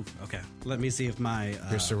 Oh, okay. Let me see if my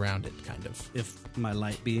You're surrounded, kind of. if my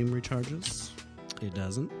light beam recharges. It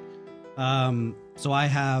doesn't. So I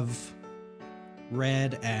have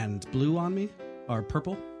red and blue on me, or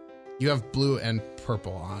purple. You have blue and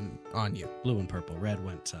purple on you. Blue and purple. Red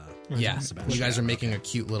went. Yeah, Sebastian. you guys are making a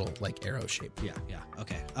cute little like arrow shape. Yeah, yeah.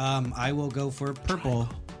 Okay. I will go for purple.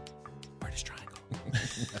 Artist triangle.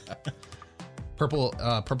 Purple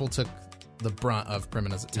took the brunt of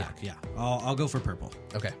Primina's attack. Yeah, I'll go for purple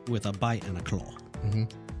Okay. with a bite and a claw.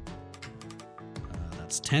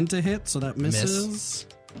 That's 10 to hit, so that misses.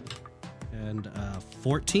 And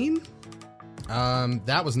 14.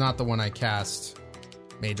 That was not the one I cast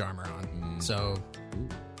mage armor on. So So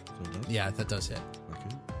it does. yeah, that does hit.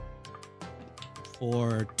 Okay.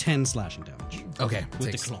 For 10 slashing damage. Okay.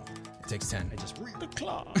 With the claw. It takes 10. I just The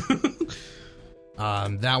claw.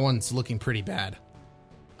 That one's looking pretty bad.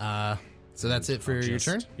 So that's it for your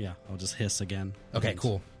turn? Yeah, I'll just hiss again. Okay,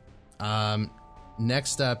 cool.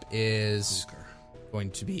 Next up is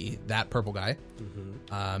going to be that purple guy.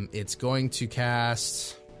 It's going to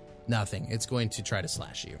cast nothing. It's going to try to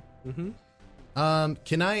slash you.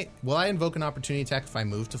 Will I invoke an opportunity attack if I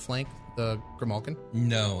move to flank the Grimalkin?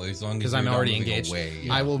 No, as long as Because you're I'm not already moving engaged. away.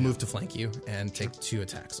 I will move to flank you and take 2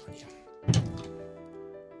 attacks on you.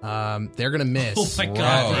 They're gonna miss. Oh my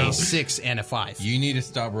God, bro. A 6 and a 5. You need to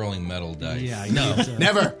stop rolling metal dice. Yeah, No,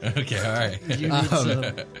 never. Okay, all right. You need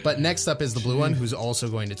to, But next up is the blue one, who's also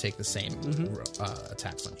going to take the same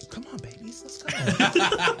attacks on you. Come on, babies, let's go.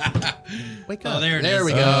 Wake up. there it there is.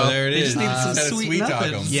 we go. Oh, there it They is. just needed some Gotta sweet talk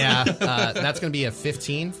nothings. 'em. Yeah, that's going to be a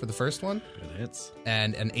 15 for the first one, It hits.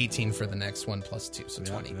 and an 18 for the next one plus 2, so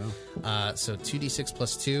 20. So 2d6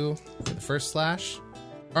 plus 2 for the first slash.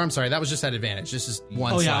 Or I'm sorry, that was just at advantage. This is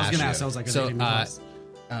one Oh, slash. yeah, I was going to ask. I was like, So, 8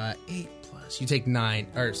 8 plus. You take 12.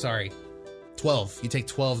 You take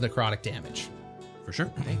 12 necrotic damage. for sure.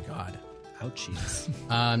 Thank God.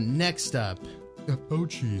 Ouchies. Next up. Oh,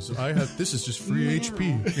 jeez. This is just free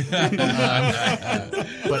HP.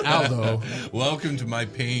 But Aldo. Welcome to my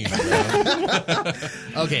pain.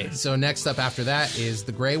 Okay, so next up after that is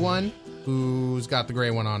the gray one. Who's got the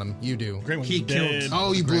gray one on him? You do. Great one. He killed-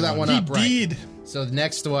 Oh, you blew that one He up, right? did. So the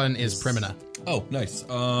next one is Primina. Oh, nice.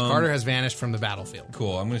 Carter has vanished from the battlefield.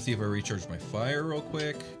 Cool. I'm going to see if I recharge my fire real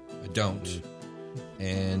quick. I don't.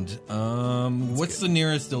 And what's the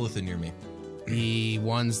nearest Illithid near me? The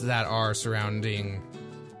ones that are surrounding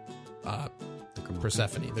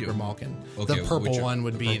Persephone, the Grimalkin. Okay, the purple which- one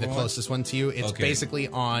would the be the purple one? closest one to you. It's Okay. basically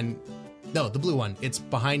on... No, the blue one. It's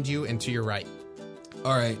behind you and to your right.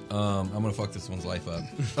 All right. I'm going to fuck this one's life up.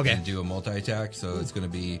 Okay. And do a multi-attack. So it's going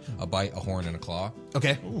to be a bite, a horn, and a claw.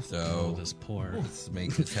 Okay. So This poor let's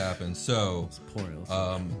make this happen. So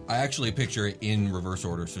Illithid. I actually picture it in reverse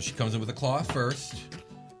order. So she comes in with a claw first,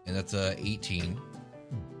 and that's a 18.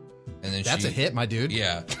 And then That's she, a hit, my dude.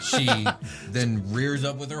 Yeah. She then rears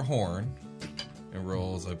up with her horn and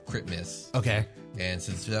rolls a crit miss. Okay. And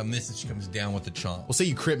since that misses, she comes down with the chomp. We'll say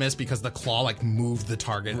you crit miss because the claw like moved the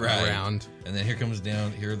target around. And then here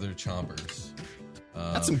are the chompers.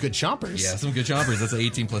 That's some good chompers. Yeah, some good chompers. That's an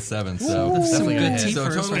 18 plus 7. So Definitely gonna good hit. So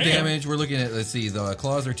First total round. damage, we're looking at, let's see, the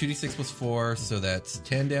claws are 2d6 plus 4, so that's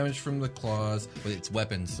 10 damage from the claws, but it's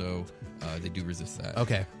weapons, so they do resist that.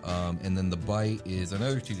 Okay. And then the bite is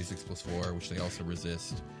another 2d6 plus 4, which they also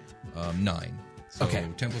resist, 9. So Okay.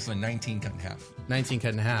 10 plus 9, 19 cut in half. 19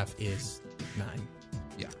 cut in half is 9.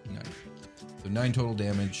 Yeah, 9. So 9 total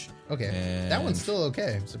damage. Okay. And That one's still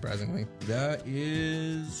okay, surprisingly. That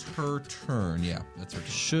is her turn. Yeah, that's her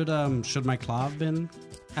turn. Should my claw have been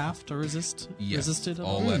halved or resisted at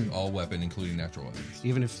all? All weapon, including natural weapons.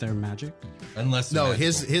 Even if they're magic? Unless they're No,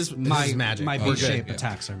 magical. his My is magic. My We're big good. shape yeah.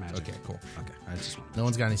 attacks are magic. Okay, cool. Okay, I just want. No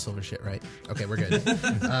one's got any silver shit, right? Okay, we're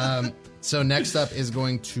good. So next up is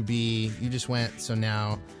going to be, you just went, so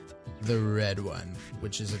now the red one,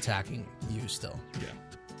 which is attacking you still.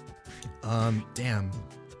 Yeah. Damn.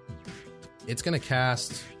 It's going to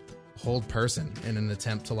cast Hold Person in an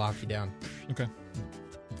attempt to lock you down. Okay.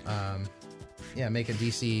 Yeah, make a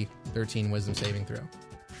DC 13 Wisdom saving throw.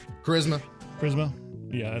 Charisma. Prisma.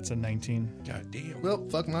 Yeah, that's a 19. God damn. Well,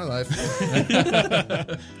 fuck my life.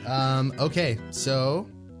 Okay, so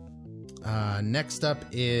next up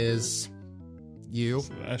is you.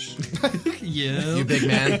 Slash. Yeah. You big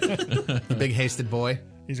man. You big hasted boy.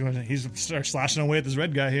 He's start slashing away at this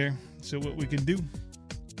red guy here. See what we can do.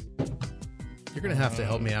 You're gonna have to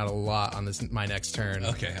help me out a lot on this my next turn.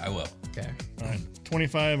 Okay, I will. Okay. All right.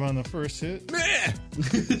 25 on the first hit.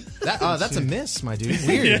 That's a miss, my dude.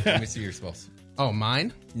 Weird. Let me see your spells. Oh,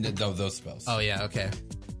 mine? No, those spells. Oh yeah, okay.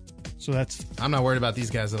 So that's I'm not worried about these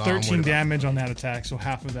guys at all. I'm 13 worried about- damage on that attack. So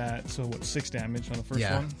half of that. So what? 6 damage on the first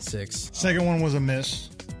Yeah, one. 6. Second one was a miss.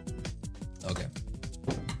 Okay.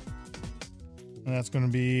 And that's going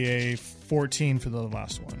to be a 14 for the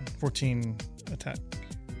last one. 14 attack.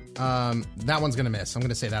 That one's gonna miss. I'm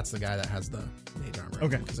gonna say that's the guy that has the mage armor.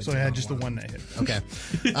 Okay. because So I took had off just the one that hit. Okay.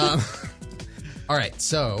 All right.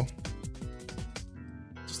 So,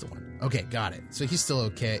 just the one. Okay, got it. So he's still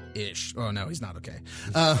okay-ish. Oh no, he's not okay.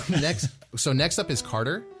 Next up is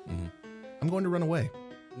Carter. I'm going to run away.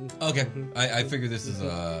 Okay. I figure this is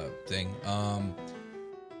a thing.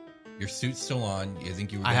 Your suit's still on. I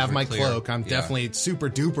think you were. I have my clear. cloak. I'm Yeah. definitely super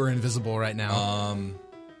duper invisible right now.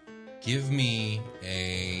 Give me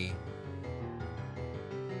a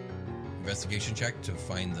investigation check to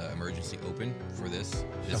find the emergency open for this.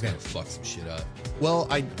 It's Okay. gonna fuck some shit up. Well,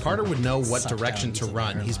 Carter would know what Suck direction down to to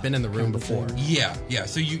run. the He's been in the room before. Yeah.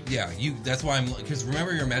 So you. That's why I'm. Because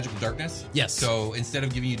remember your magical darkness. Yes. So instead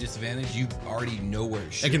of giving you disadvantage, you already know where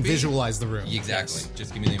it should I can be. visualize the room. Exactly. Yes.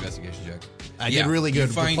 Just give me the investigation check. I Yeah, did really you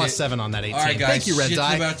good. find Plus it- 7 on that 18. All right, guys, Thank you, Red shit's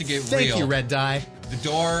Die. about to get Thank real. you, Red Die. The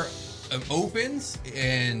door opens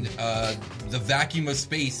and the vacuum of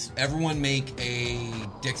space. Everyone make a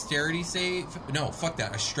dexterity save. No, fuck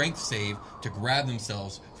that. A strength save to grab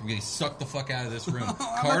themselves from getting sucked the fuck out of this room.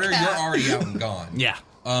 Carter, you're already out and gone. Yeah.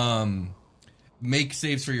 Make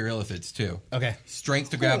saves for your illithids too. Okay.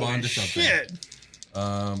 Strength to grab onto something. Shit.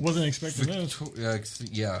 Wasn't expecting this.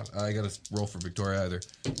 Yeah, I got to roll for Victoria either.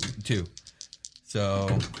 2.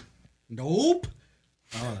 So Nope.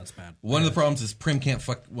 Oh, that's bad. one of the problems is Prim can't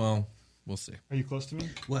fuck. Well, we'll see. Are you close to me?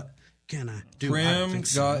 What can I do? I Prim think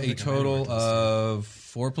so. I got a think I total might have of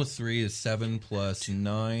 4 plus 3 is 7 plus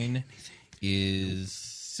 9 is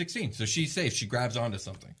 16. So she's safe. She grabs onto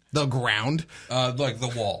something. The ground. Like the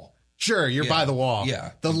wall. Sure, you're Yeah. by the wall.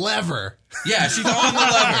 Yeah. The lever. Yeah, she's on the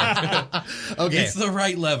lever. Okay. It's the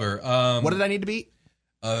right lever. What did I need to beat?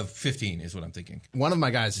 15 is what I'm thinking. One of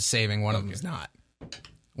my guys is saving, one of them's not.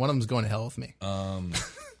 One of them's going to hell with me.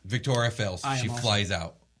 Victoria fails. I am She also- flies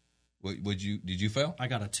out. Did you fail? I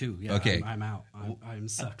got a 2. Yeah, Okay. I'm out. I'm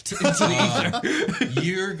sucked into the ether.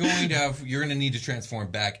 You're going to need to transform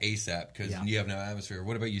back ASAP because you have no atmosphere.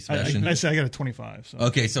 What about you, I Sebastian? say I got a 25. So.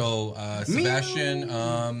 Okay, so Sebastian,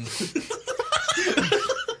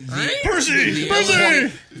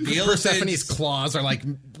 Percy! the Persephone's claws are like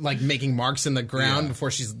making marks in the ground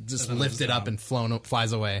before she's just lifted up and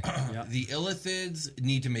flies away. The Illithids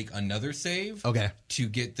need to make another save. Okay. To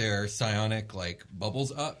get their psionic like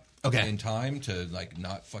bubbles up. Okay. In time to like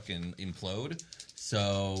not fucking implode.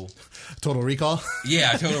 So Total Recall.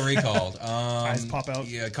 yeah, total recalled. Eyes pop out.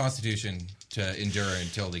 Yeah, Constitution to endure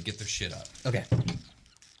until they get their shit up. Okay.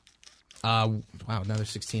 Wow, another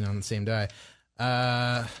 16 on the same die.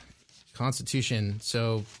 Constitution.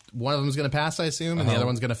 So one of them's going to pass, I assume, and the other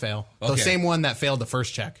one's going to fail. The Okay. same one that failed the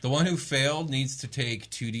first check. The one who failed needs to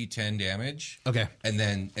take 2d10 damage. Okay. And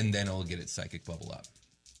then it'll get its psychic bubble up.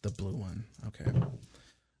 The blue one. Okay.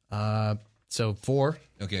 So 4.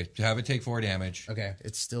 Okay, to have it take 4 damage. Okay.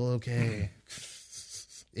 It's still okay.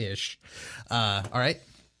 Ish. All right.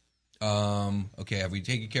 Okay, have we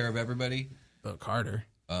taken care of everybody? Carter.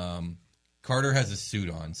 Carter has a suit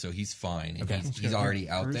on, so he's fine. And Okay. he's already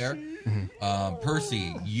out there.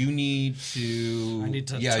 Percy, you need to. I need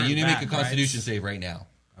to Yeah, turn you need to make back, a Constitution right? save right now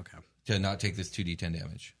Okay. to not take this 2d10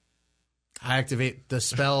 damage. I activate the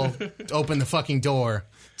spell to open the fucking door.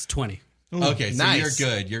 It's 20. Okay, so nice. you're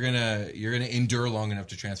good. You're gonna endure long enough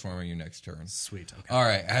to transform on your next turn. Sweet. Okay. All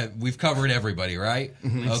right, we've covered everybody, right?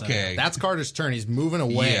 Okay, That's Carter's turn. He's moving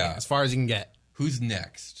away Yeah. as far as he can get. who's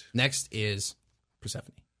next? Next is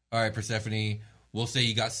Persephone. All right, Persephone. We'll say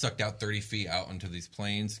you got sucked out 30 feet out into these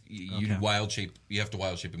plains. You Okay. wild shape. You have to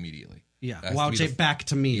wild shape immediately. Yeah. That has to Wild be shape back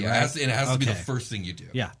to me, Yeah, right? it has to be the Okay. first thing you do.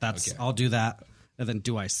 Yeah, that's. Okay. I'll do that. And then,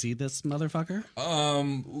 do I see this motherfucker?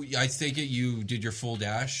 I take it you did your full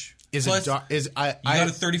dash. Is Plus, it dark? Is you got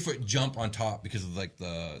a 30-foot jump on top because of like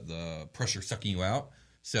the pressure sucking you out.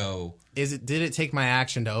 So Is it? Did it take my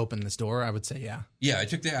action to open this door? I would say yeah. yeah, I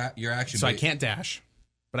took your action. So I but- can't dash,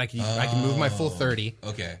 but I can move my full 30.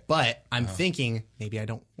 Okay. But I'm thinking maybe I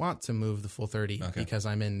don't want to move the full 30 Okay. because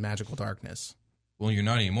I'm in magical darkness. Well, you're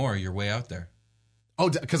not anymore. You're way out there. Oh,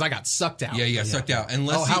 because I got sucked out. Yeah, you got sucked out.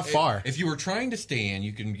 Unless Oh, how far? If you were trying to stay in,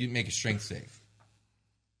 you can make a strength save.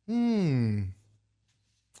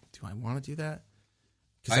 Do I want to do that?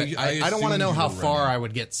 'Cause I I don't want to assumed know you how were far running. I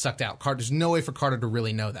would get sucked out. There's no way for Carter to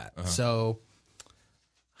really know that. So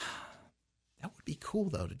that would be cool,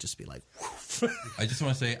 though, to just be like, woof. I just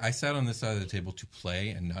want to say I sat on this side of the table to play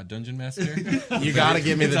and not Dungeon Master. You got to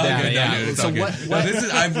give me the It's all data. good, Yeah. dude, it's So all good. what No,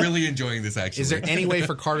 I'm really enjoying this. Actually, is there any way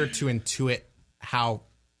for Carter to intuit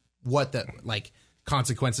what the like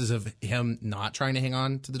consequences of him not trying to hang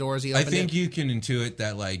on to the door as he I opened think it? you can intuit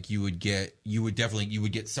that like you would get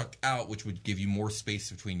sucked out, which would give you more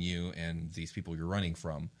space between you and these people you're running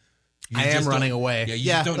from. You I just am don't- running away. Yeah, you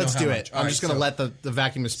Yeah, just don't know let's how do much. it. All I'm right, just going to so- let the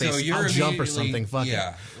vacuum of space. So you're I'll jump or immediately- something. Fuck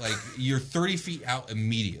yeah, it. like you're 30 feet out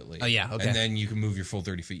immediately. Oh, yeah, okay. And then you can move your full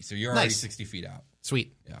 30 feet. So you're already Nice. 60 feet out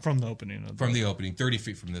Sweet. From the opening. Of from the opening, 30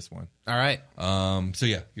 feet from this one. All right. So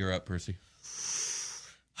yeah, you're up, Percy.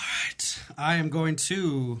 All right. I am going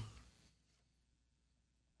to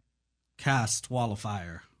cast Wall of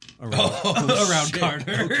Fire around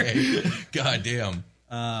Carter. Okay. God damn.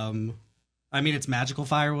 I mean, it's magical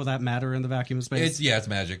fire. Will that matter in the vacuum of space? It's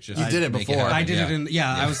magic. Just You did it make before. happen, I did yeah. it in.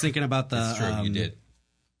 Yeah, I was thinking about the. It's true. You did.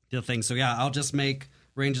 The thing. So yeah, I'll just make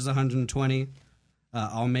range is 120.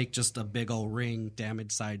 I'll make just a big old ring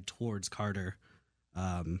damage side towards Carter,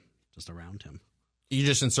 just around him. You're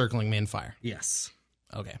just encircling me in fire. Yes.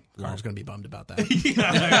 Okay. Carter's going to be bummed about that.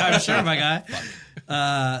 I'm sure, my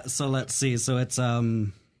guy. So let's see. So it's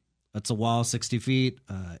a wall 60 feet.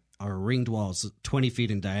 Our ringed wall is 20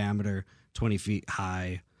 feet in diameter, 20 feet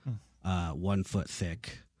high, 1 foot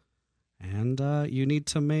thick. And you need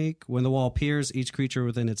to make, when the wall appears, each creature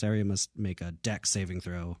within its area must make a dex saving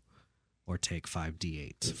throw or take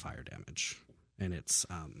 5d8 fire damage. And it's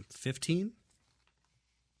 15.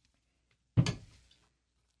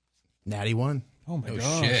 Natty 1. Oh my Oh,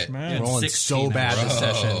 gosh, shit. man. Rolling 16, so bad this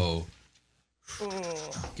session. Oh,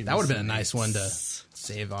 That would have been a nice one to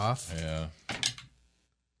save off. yeah.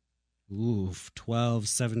 Oof, 12,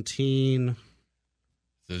 17.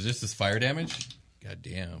 So is this fire damage? God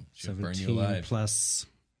damn. Should burn you 17 alive. plus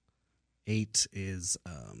 8 is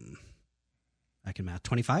I can math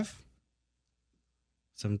 25.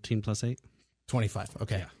 17 plus 8. 25.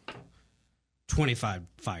 Okay. Yeah. 25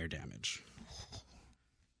 fire damage.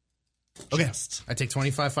 Okay. Just- I take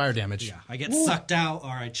 25 fire damage. Yeah, I get sucked out, or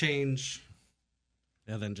I change,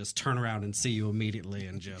 and then just turn around and see you immediately,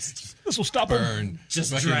 and just This will stop him. Burn.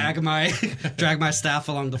 just Fucking- drag my staff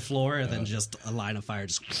along the floor, and then just a line of fire.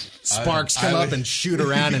 Just Sparks I come up would- and shoot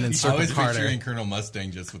around and I encircle was Carter. picturing Colonel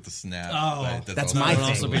Mustang just with the snap. Oh, but that's also- my That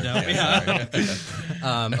would thing. also be dope.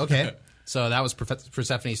 Yeah. Okay. So that was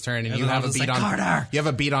Persephone's turn, and And you then I have a was beat like, on "Carter!" You have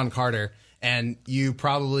a beat on Carter, and you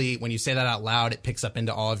probably, when you say that out loud, it picks up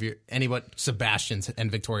into all of Sebastian's and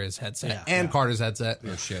Victoria's headset and Carter's headset.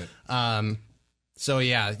 Oh, shit. So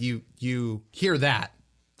yeah, you hear that.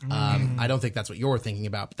 I don't think that's what you're thinking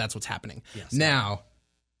about, but that's what's happening. Yes. Now,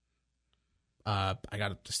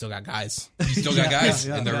 still got guys. You still got guys,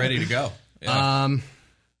 and they're ready to go. Yeah.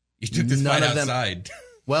 You took this none fight of them- outside.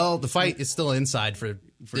 Well, the fight is still inside for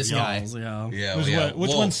this guy. Y'alls, yeah. Yeah, There's well, yeah. Which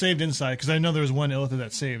Well, one saved inside? Because I know there was one Illithid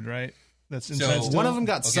that saved, right? That's inside still? One of them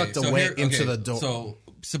got sucked away into the door.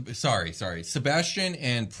 So, sorry. Sebastian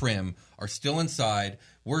and Prim are still inside.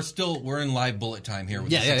 We're in live bullet time here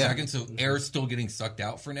with Yeah, the yeah, 6 yeah. seconds. So air's still getting sucked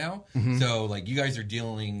out for now. So like you guys are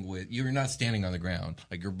dealing with. You're not standing on the ground.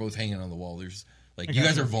 Like you're both hanging on the wall. There's like you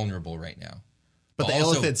guys are vulnerable right now. But the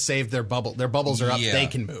also- Illithids saved their bubble. Their bubbles are up. Yeah. They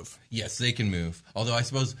can move. Yes, they can move. Although I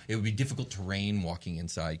suppose it would be difficult terrain walking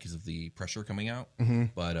inside because of the pressure coming out.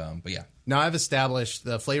 But yeah. Now I've established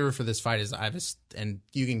the flavor for this fight is and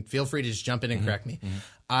you can feel free to just jump in and correct me.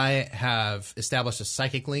 I have established a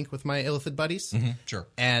psychic link with my Illithid buddies, Sure.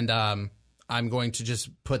 and I'm going to just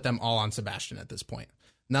put them all on Sebastian at this point.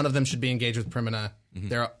 None of them should be engaged with Primina.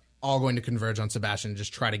 They're all going to converge on Sebastian and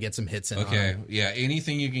just try to get some hits in. on Okay. him. Yeah.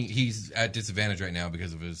 Anything you can. He's at disadvantage right now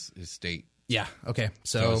because of his state. Yeah. Okay.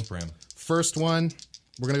 So So is Prim. first one,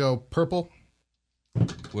 we're gonna go purple.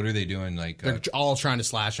 What are they doing? Like, They're all trying to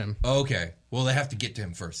slash him. okay. Well, they have to get to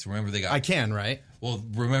him first. Remember, they got. I can, right?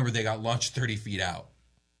 Remember, they got launched 30 feet out.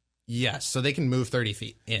 Yes. So they can move 30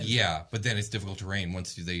 feet in. Yeah, but then it's difficult terrain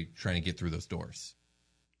once they trying to get through those doors.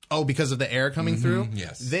 Oh, because of the air coming through?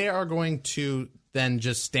 yes. They are going to then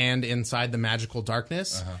just stand inside the magical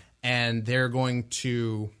darkness, and they're going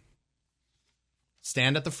to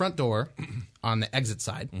stand at the front door on the exit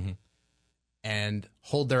side and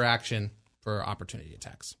hold their action for opportunity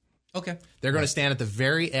attacks. Okay. They're going to stand at the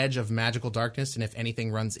very edge of magical darkness, and if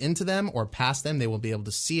anything runs into them or past them, they will be able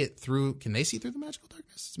to see it through. Can they see through the magical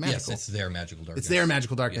darkness? It's magical. Yes, it's their magical darkness. It's their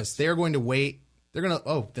magical darkness. Yes. They're going to wait.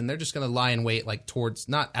 Then they're just going to lie in wait, like towards,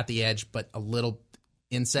 not at the edge, but a little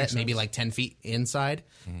inset, maybe like 10 feet inside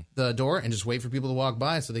the door, and just wait for people to walk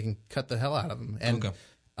by so they can cut the hell out of them. And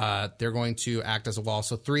they're going to act as a wall.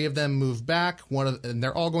 So 3 of them move back. And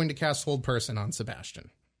they're all going to cast Hold Person on Sebastian.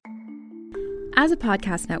 As a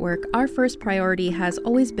podcast network, our first priority has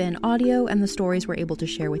always been audio and the stories we're able to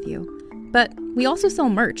share with you. But we also sell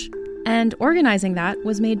merch, and organizing that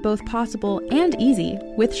was made both possible and easy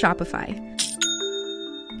with Shopify.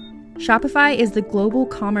 Shopify is the global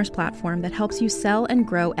commerce platform that helps you sell and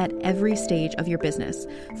grow at every stage of your business.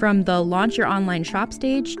 From the launch your online shop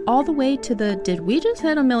stage, all the way to the did we just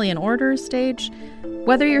hit 1 million orders stage?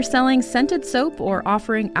 Whether you're selling scented soap or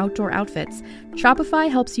offering outdoor outfits, Shopify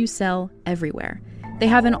helps you sell everywhere. They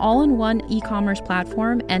have an all-in-one e-commerce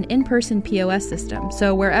platform and in-person POS system,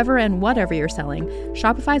 so wherever and whatever you're selling,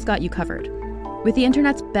 Shopify's got you covered. With the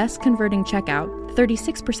internet's best converting checkout,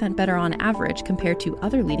 36% better on average compared to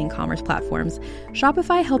other leading commerce platforms,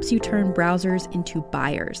 Shopify helps you turn browsers into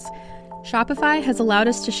buyers. Shopify has allowed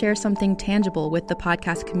us to share something tangible with the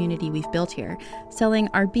podcast community we've built here, selling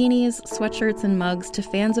our beanies, sweatshirts, and mugs to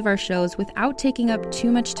fans of our shows without taking up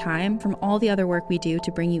too much time from all the other work we do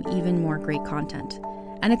to bring you even more great content.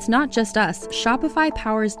 And it's not just us. Shopify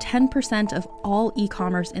powers 10% of all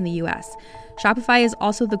e-commerce in the US. Shopify is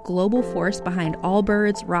also the global force behind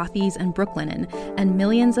Allbirds, Rothy's, and Brooklinen, and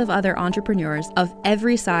millions of other entrepreneurs of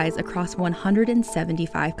every size across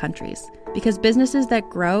 175 countries. Because businesses that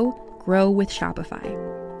grow, grow with Shopify.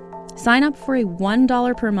 Sign up for a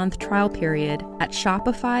 $1 per month trial period at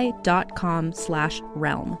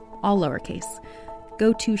shopify.com/realm, all lowercase.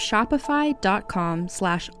 Go to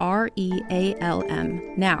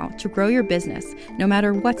shopify.com/REALM now to grow your business, no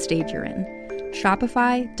matter what stage you're in.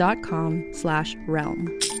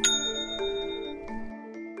 Shopify.com/realm.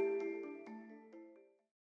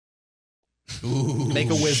 Make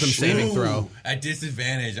a wisdom saving throw. At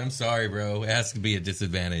disadvantage. I'm sorry, bro. It has to be a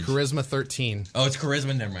disadvantage. Charisma 13. Oh, it's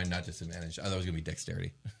charisma. Never mind. Not disadvantage. I thought it was going to be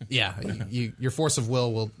dexterity. Yeah, your force of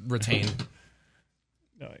will retain.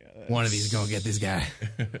 Oh, yeah, One of these is going to get this guy.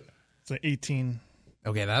 it's an 18.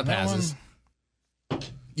 Okay, that passes.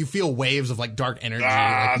 you feel waves of like dark energy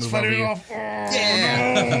like it's move over fighting you. off.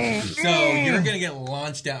 Yeah. So you're gonna get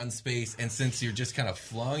launched out in space, and since you're just kind of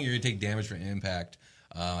flung, you're gonna take damage from impact.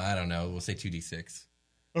 I don't know. We'll say 2d6.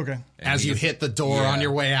 Okay. As you hit the door on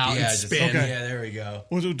your way out and spin. Okay. Yeah, there we go.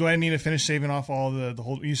 Well, do I need to finish saving off all the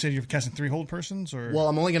hold? You said you're casting 3 hold persons, or Well,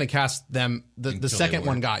 I'm only going to cast them. The Until second they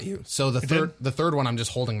one work. got you. So the third one, I'm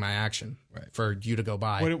just holding my action for you to go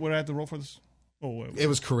by. what do I have to roll for this? Oh, wait. It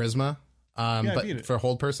was charisma, I but beat it. for a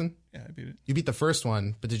hold person, Yeah, I beat it. you beat the first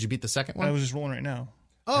one, but did you beat the second one? I was just rolling right now.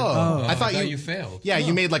 I thought you failed. Yeah,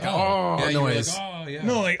 you made like Yeah, you were noise. like, oh, yeah.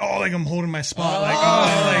 No, like I'm holding my spot.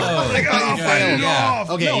 Yeah, Fight it yeah. off.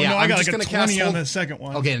 Okay, no, yeah, no, I I'm got just like a gonna cast 20 on hold- the second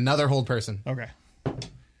one. Okay, another hold person. Okay.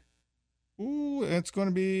 Ooh, it's going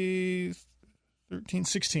to be 13,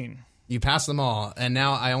 16. You pass them all, and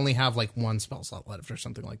now I only have like one spell slot left or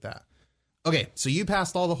something like that. Okay, so you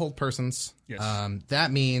passed all the hold persons. Yes.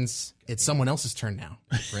 That means it's someone else's turn now.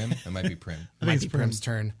 Prim? It might be Prim. It might be Prim's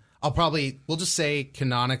turn. We'll just say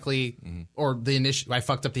canonically, or I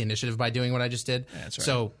fucked up the initiative by doing what I just did. That's right.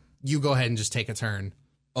 So you go ahead and just take a turn.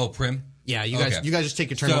 Oh, Prim? Yeah, you Okay. guys just take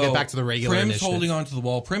your turn. We'll get back to the regular Prim's initiative. holding on to the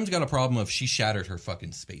wall. Prim's got a problem of she shattered her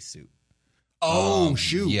fucking spacesuit. Oh,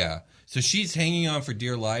 shoot. Yeah. So she's hanging on for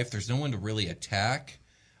dear life. There's no one to really attack.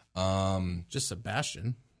 Just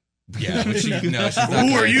Sebastian. Yeah, but she's not Who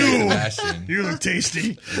gonna are attack you? Sebastian. You look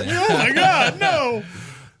tasty. Oh my god, no.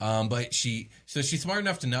 But she's smart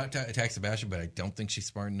enough to not attack Sebastian, but I don't think she's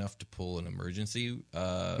smart enough to pull an emergency,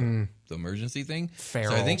 the emergency thing.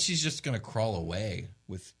 Feral. So I think she's just gonna crawl away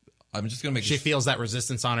with. I'm just gonna make. She feels that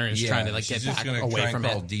resistance on her and is trying to like she's get just back gonna away try from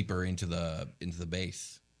and crawl it. deeper into the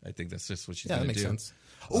base. I think that's just what she's Yeah, that gonna makes do. sense.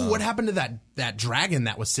 Oh, what happened to that dragon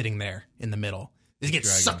that was sitting there in the middle? Did it get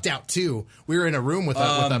Dragon. sucked out too? We were in a room with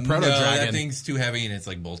a proto no, dragon. that thing's too heavy and it's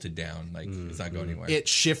like bolted down. Like it's not going anywhere. It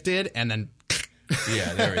shifted and then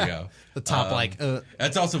Yeah, there we go. the top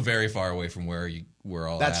That's also very far away from where we're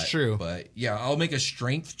all That's at. true. But yeah, I'll make a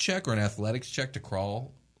strength check or an athletics check to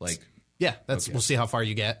crawl. Like yeah, we'll see how far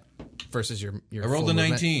you get versus your I rolled full a movement.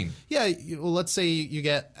 19. Yeah, well, let's say you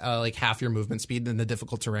get like half your movement speed in the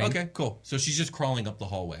difficult terrain. Okay, cool. So she's just crawling up the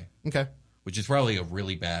hallway, Okay. which is probably a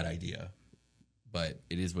really bad idea. But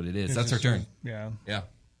it is what it is. That's her turn. Yeah. Yeah.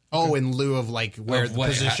 Oh, in lieu of like where Of the what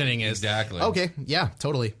positioning is. exactly. Okay. Yeah,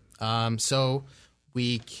 totally. So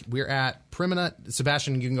we're at Primina.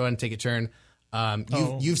 Sebastian, you can go ahead and take a turn.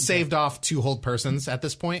 You've saved off 2 hold persons at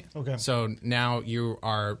this point. Okay. So now you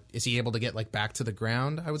are. Is he able to get like back to the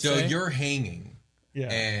ground? I would So say. you're hanging.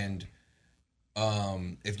 Yeah. And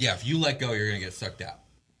if you let go, you're gonna get sucked out.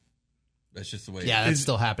 That's just the way. Yeah, that's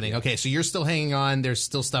still happening. Okay, so you're still hanging on. There's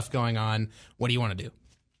still stuff going on. What do you want to do?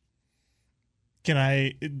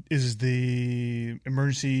 Is the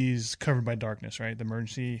emergencies covered by darkness, right? The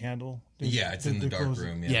emergency handle? Yeah, it's in the dark close-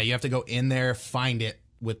 room. Yeah, you have to go in there, find it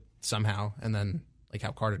with somehow, and then like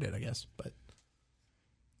how Carter did, I guess. But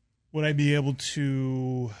Would I be able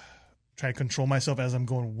to try to control myself as I'm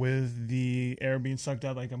going with the air being sucked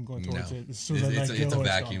out? Like I'm going towards No. it. As soon as I let It's go, a it's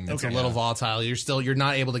vacuum. gone. it's a Okay. little volatile. You're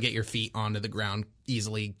not able to get your feet onto the ground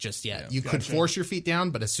easily just yet. Yeah. You could Gotcha. force your feet down,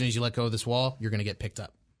 but as soon as you let go of this wall, you're going to get picked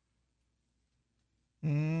up.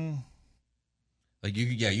 Like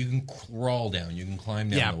you can crawl down. You can climb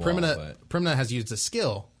down. Yeah, the wall, Primina has used a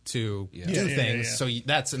skill to do Yeah, things, yeah. so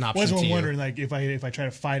that's an option Well, that's what to I'm you. wondering. Like if I try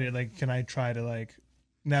to fight it, like can I try to like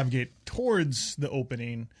navigate towards the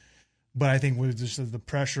opening? But I think with just the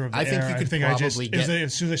pressure of the I think air, you could I just probably get-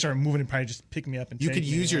 as soon as I start moving, it probably just pick me up and You take could me,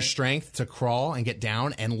 use your right? strength to crawl and get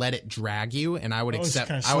down and let it drag you, and I would just accept.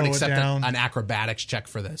 kinda I would slow it accept down. an acrobatics check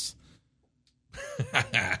for this.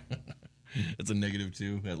 It's a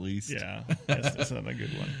 -2 at least. Yeah, that's not a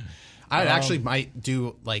good one. I actually might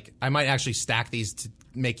do like I might actually stack these to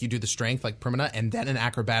make you do the strength like Primina, and then an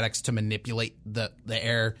acrobatics to manipulate the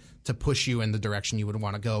air to push you in the direction you would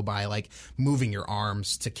want to go by like moving your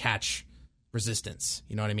arms to catch resistance.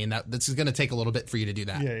 You know what I mean? This is going to take a little bit for you to do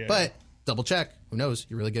that. Yeah. But double check. Who knows?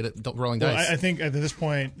 You're really good at rolling Well, dice. I think at this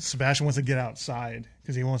point, Sebastian wants to get outside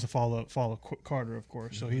because he wants to follow Carter, of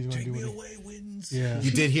course. So he's going to do what wins. Yeah.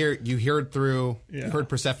 You Yeah. heard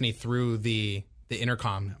Persephone through the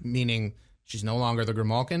intercom, meaning she's no longer the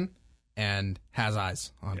Grimalkin and has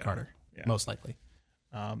eyes on Carter, most likely.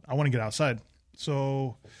 I want to get outside.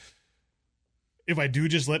 So if I do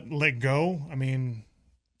just let go, I mean,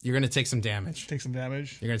 You're going to take some damage. take some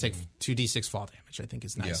damage. You're going to take 2d6 fall damage, I think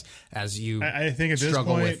is nice. As you I think at this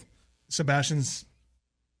struggle point, with. Sebastian's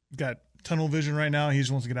got tunnel vision right now. He just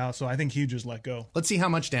wants to get out. So I think he just let go. Let's see how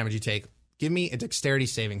much damage you take. Give me a dexterity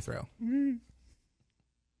saving throw.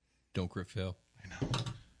 Don't crit fail.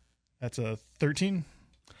 That's a 13.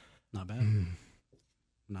 Not bad.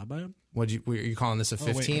 Not bad. Were you calling this a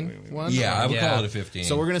 15 wait. one? Yeah, Or- I would call it a 15.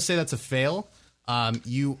 So we're going to say that's a fail.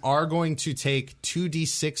 You are going to take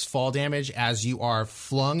 2d6 fall damage as you are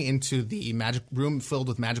flung into the magic room filled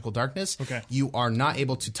with magical darkness. Okay. You are not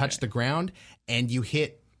able to touch the ground, and you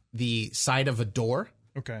hit the side of a door.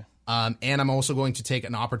 Okay. And I'm also going to take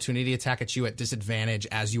an opportunity attack at you at disadvantage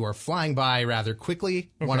as you are flying by rather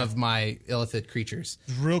quickly. One of my Illithid creatures.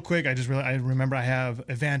 Real quick, I just realized, I remember I have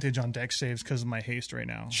advantage on dex saves because of my haste right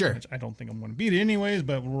now. Sure. Which I don't think I'm going to beat it anyways,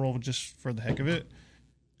 but we'll roll just for the heck of it.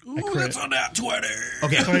 Ooh, that's on that 20.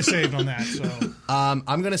 Okay. So I saved on that. So I'm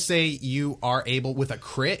going to say you are able, with a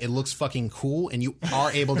crit, it looks fucking cool, and you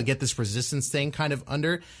are able to get this resistance thing kind of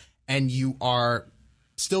under, and you are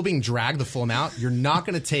still being dragged the full amount. You're not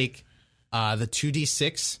going to take the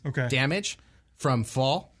 2d6 damage from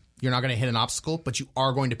fall. You're not going to hit an obstacle, but you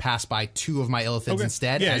are going to pass by 2 of my Illithids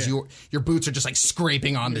instead, as your boots are just like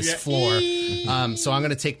scraping on this floor. So I'm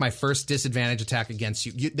going to take my first disadvantage attack against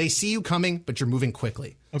you. They see you coming, but you're moving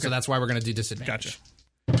quickly. So that's why we're going to do disadvantage.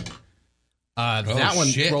 gotcha. That one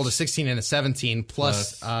shit. rolled a 16 and a 17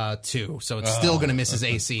 plus 2, so it's still going to miss his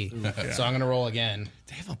AC. So I'm going to roll again.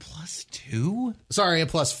 They have a +2? Sorry, a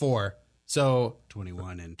plus 4. So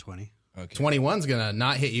 21 and 20. Okay. 21's going to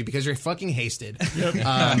not hit you because you're fucking hasted.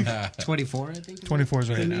 24, I think. 24 is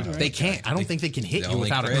right now. They can't. I don't think they can hit The you only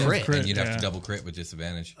without a crit. And you'd have yeah. to double crit with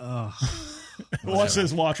disadvantage. Watch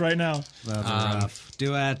this. Watch right now. That's rough.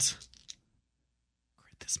 Do it.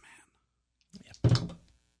 Crit this man.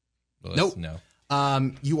 Well, Nope.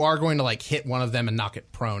 No. You are going to like hit one of them and knock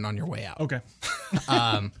it prone on your way out. Okay.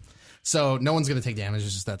 So no one's going to take damage.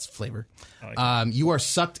 It's just that's flavor. You are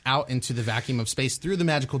sucked out into the vacuum of space through the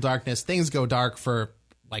magical darkness. Things go dark for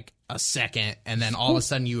like a second, and then all of a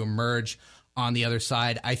sudden you emerge on the other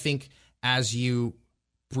side. I think as you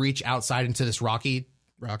breach outside into this rocky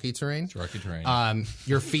terrain, Rocky terrain.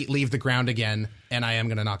 your feet leave the ground again, and I am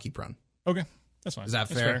going to knock you prone. Okay. That's fine. Is that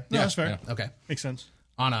That's fair? No, that's fair. Okay. Makes sense.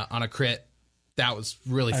 On a crit. That was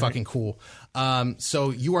really fucking cool. So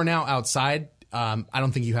you are now outside. I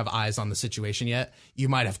don't think you have eyes on the situation yet. You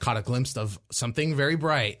might have caught a glimpse of something very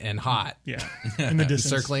bright and hot. Yeah. In the distance.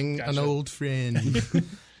 Circling an old friend.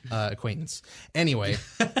 Acquaintance. Anyway,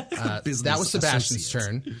 that was Sebastian's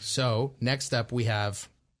turn. So next up we have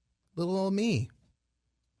little old me.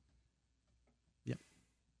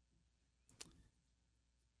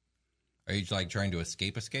 Are you like trying to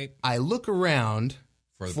escape? I look around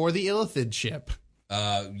for the Illithid ship.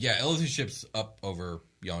 Yeah, Illithid ship's up over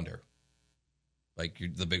yonder. Like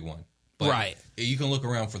the big one. But right. You can look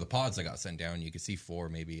around for the pods that got sent down. You can see 4,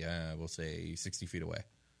 maybe, we'll say 60 feet away.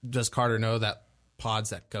 Does Carter know that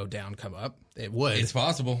pods that go down come up? It would. It's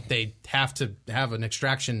possible. They have to have an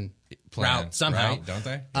extraction route somehow. Right, don't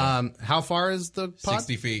they? Yeah. How far is the pod?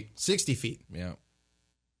 60 feet. 60 feet. Yeah.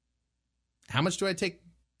 How much do I take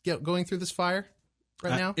going through this fire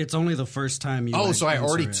right now? It's only the first time you. Oh, so I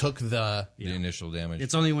already answer it. took the initial damage.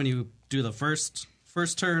 It's only when you do the first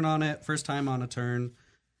turn on it, first time on a turn,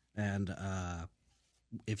 and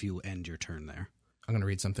if you end your turn there. I'm going to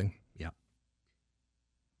read something. Yeah.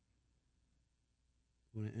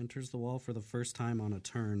 When it enters the wall for the first time on a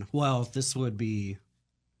turn. Well, this would be.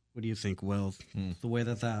 What do you think, Will? The way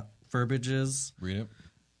that verbiage is. Read it.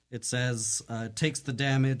 It says takes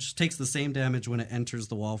the same damage when it enters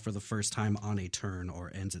the wall for the first time on a turn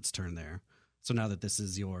or ends its turn there. So now that this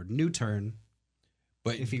is your new turn,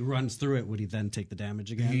 but if he runs through it, would he then take the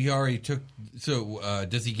damage again? He already took. So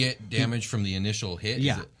does he get damage from the initial hit?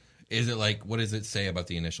 Yeah. Is it like, what does it say about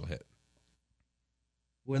the initial hit?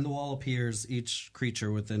 When the wall appears, each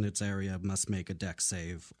creature within its area must make a dex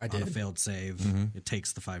save. I did. On a failed save, it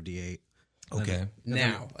takes the 5d8. Okay.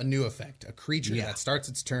 Now, a new effect. A creature that starts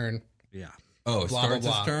its turn. Yeah. Oh, it Blah, starts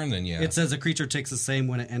blah, its blah. turn, then yeah. It says a creature takes the same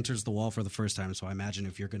when it enters the wall for the first time. So I imagine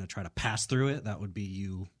if you're going to try to pass through it, that would be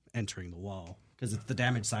you entering the wall. Because the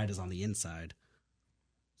damage side is on the inside.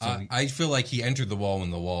 So I feel like he entered the wall when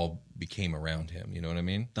the wall became around him. You know what I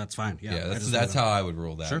mean? That's fine. Yeah, Yeah, that's how I would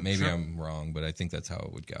rule that. Sure, Maybe sure. I'm wrong, but I think that's how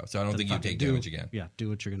it would go. So I don't think you Fine. take damage again. Yeah, do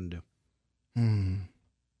what you're going to do.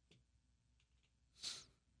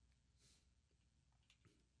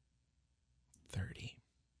 30.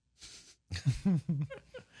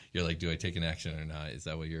 You're like, do I take an action or not? Is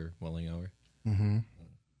that what you're mulling over?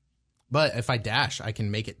 But if I dash, I can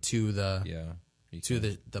make it to the Yeah.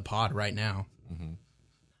 the pod right now.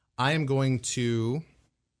 I am going to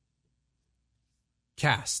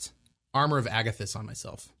cast Armor of Agathis on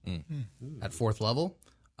myself at 4th level.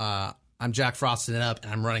 I'm Jack Frosting it up,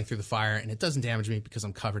 and I'm running through the fire, and it doesn't damage me because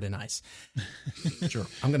I'm covered in ice. Sure,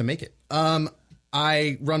 I'm going to make it.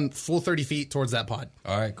 I run full 30 feet towards that pod.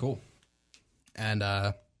 All right, cool. And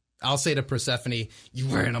I'll say to Persephone,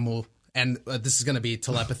 "You animal." And this is going to be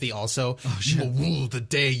telepathy also. Oh, shit. You will rule the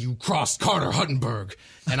day you crossed Carter Huttenberg.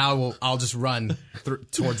 And I'll just run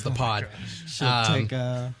towards the pod.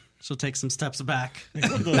 She'll take some steps back.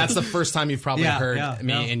 That's the first time you've probably heard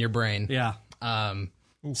me in your brain. Yeah.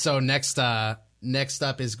 So next up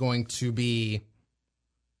is going to be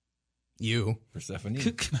you, Persephone.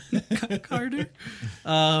 Carter.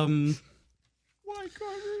 Why,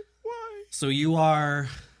 Carter? Why? So you are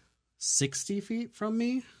 60 feet from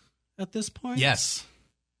me at this point? Yes.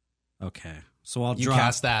 Okay. So I'll You drop.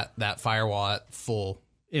 cast that firewall at full.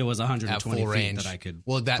 It was At 120 full feet range. that I could.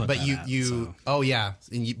 Well, put but that you at, you. so. Oh yeah,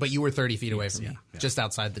 but you were 30 feet away from me, yeah. just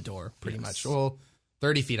outside the door, pretty Yes. much. Well,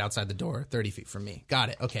 30 feet outside the door, 30 feet from me. Got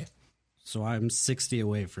it. Okay, So I'm 60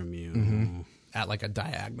 away from you. Mm-hmm. At like a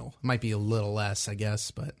diagonal, might be a little less, I guess,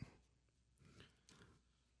 but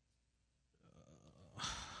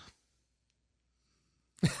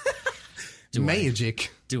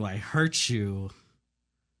magic. Do I hurt you?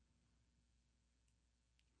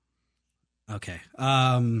 Okay.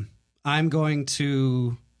 I'm going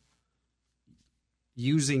to,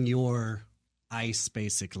 using your ice,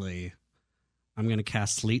 basically, I'm going to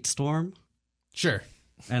cast Sleet Storm, Sure.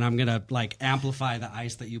 and I'm going to, like, amplify the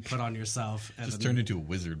ice that you put on yourself. And Just then, turned into a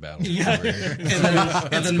wizard battle. Yeah. over here.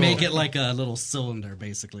 and then make it like a little cylinder,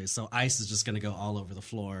 basically. So ice is just going to go all over the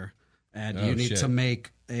floor. And Oh, you need shit. to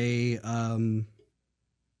make a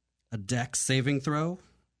dex saving throw.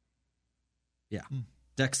 Yeah.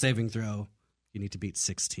 Dex saving throw. You need to beat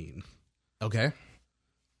 16. Okay.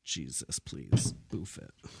 Jesus, please. Boof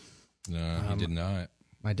it. No, he did not.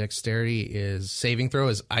 My dexterity is saving throw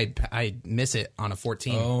is I miss it on a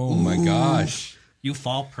 14. Oh my gosh. You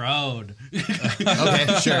fall prone.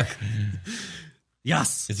 Okay, sure.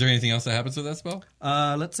 Yes. Is there anything else that happens with that spell?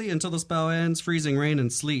 Let's see. Until the spell ends, freezing rain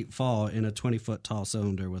and sleet fall in a 20-foot tall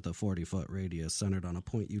cylinder with a 40-foot radius centered on a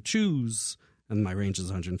point you choose. And my range is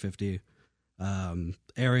 150.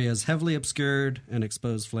 Areas heavily obscured and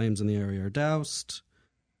exposed flames in the area are doused.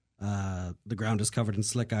 The ground is covered in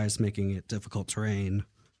slick ice, making it difficult terrain.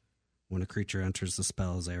 When a creature enters the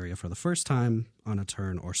spell's area for the first time on a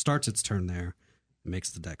turn or starts its turn there, it makes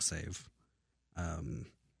the dex save.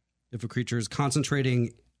 If a creature is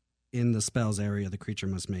concentrating in the spell's area, the creature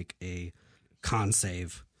must make a con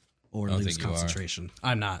save or I don't lose think you are. concentration.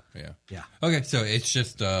 I'm not. Yeah. Yeah. Okay, so it's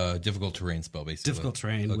just a difficult terrain spell, basically. Difficult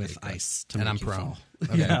terrain Okay, with got it. ice to And make I'm you prone. fall.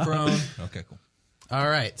 Okay, prone. Okay, cool. All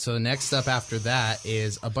right. So next up after that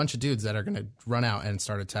is a bunch of dudes that are going to run out and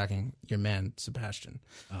start attacking your man, Sebastian.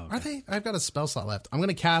 Oh, Are they? I've got a spell slot left. I'm going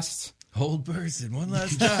to cast. Hold person one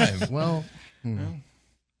last time. Well,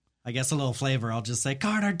 I guess a little flavor. I'll just say,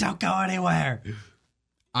 Carter, don't go anywhere.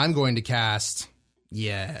 I'm going to cast.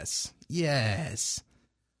 Yes.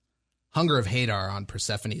 Hunger of Hadar on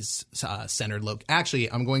Persephone's centered look.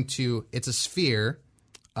 Actually, I'm going to. It's a sphere,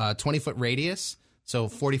 20-foot radius. So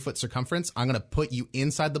 40-foot circumference. I'm going to put you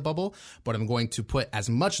inside the bubble, but I'm going to put as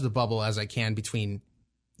much of the bubble as I can between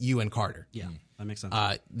you and Carter. Yeah, that makes sense.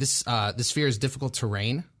 This sphere is difficult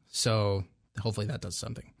terrain, so hopefully that does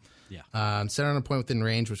something. Yeah. Set on a point within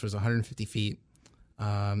range, which was 150 feet.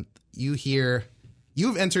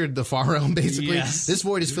 You've entered the far realm, basically. Yes. This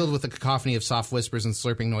void is filled with a cacophony of soft whispers and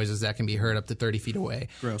slurping noises that can be heard up to 30 feet away.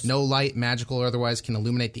 Gross. No light, magical or otherwise, can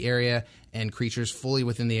illuminate the area, and creatures fully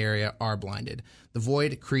within the area are blinded. The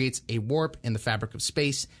void creates a warp in the fabric of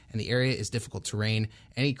space, and the area is difficult terrain.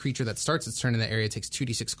 Any creature that starts its turn in the area takes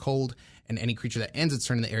 2d6 cold, and any creature that ends its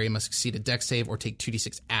turn in the area must succeed a dex save or take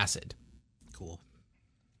 2d6 acid. Cool.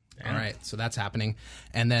 All right, so that's happening,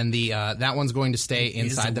 and then the that one's going to stay It is a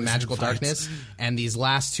inside the wizard magical fight. darkness, and these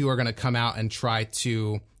last two are going to come out and try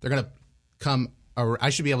to. They're going to come.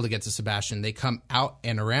 I should be able to get to Sebastian. They come out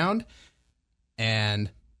and around,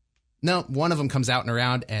 and no, one of them comes out and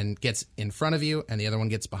around and gets in front of you, and the other one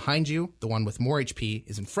gets behind you. The one with more HP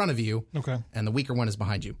is in front of you, Okay. and the weaker one is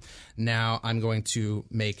behind you. Now I'm going to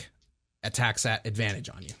make attacks at advantage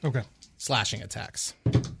on you. Okay. Slashing attacks.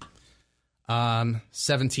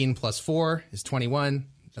 17 plus 4 is 21.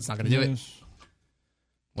 That's not going to do it. Yes.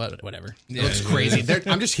 Whatever. Yeah, It looks yeah, crazy.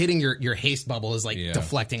 I'm just hitting your haste bubble is like Yeah.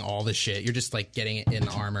 deflecting all this shit. You're just like getting it in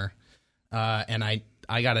the armor. And I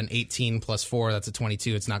got an 18 plus 4. That's a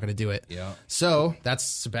 22. It's not going to do it. Yeah. So that's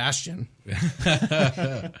Sebastian.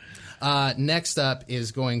 Next up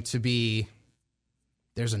is going to be.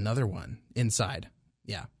 There's another one inside.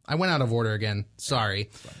 Yeah, I went out of order again. Sorry.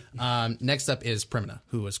 Next up is Primina,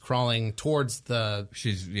 who was crawling towards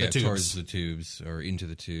She's the tubes. towards the tubes or into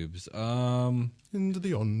the tubes. Into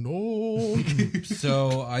the unknown.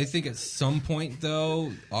 So I think at some point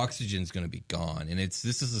though, oxygen's going to be gone, and this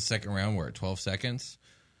is the second round. We're at 12 seconds,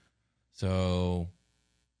 so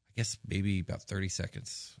I guess maybe about 30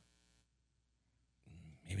 seconds.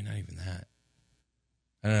 Maybe not even that.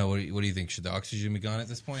 I don't know. What do you think? Should the oxygen be gone at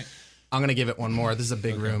this point? I'm going to give it one more. This is a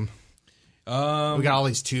big room. We got all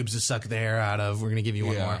these tubes to suck the air out of. We're going to give you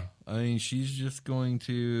one more. I mean, she's just going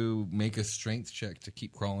to make a strength check to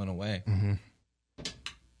keep crawling away. Mm-hmm.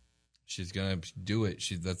 She's going to do it.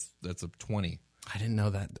 That's a 20. I didn't know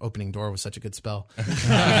that opening door was such a good spell.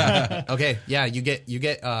 Okay, yeah, you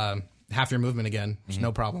get half your movement again. There's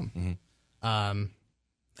no problem. An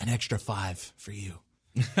extra 5 for you.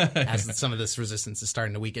 As some of this resistance is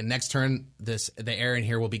starting to weaken. Next turn, the air in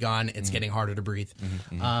here will be gone. It's getting harder to breathe.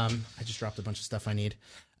 I just dropped a bunch of stuff I need.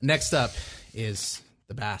 Next up is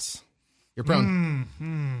the bass. You're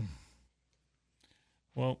prone.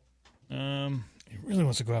 Well, he really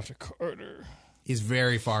wants to go after Carter. He's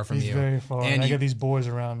very far from He's you. very far. And I got these boys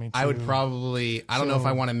around me, too. I would probably... I don't know if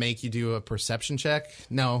I want to make you do a perception check.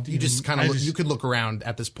 No, you just kind of... You could look around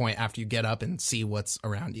at this point after you get up and see what's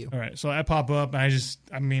around you. All right, so I pop up. I'm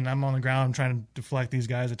on the ground. I'm trying to deflect these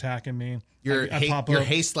guys attacking me. Your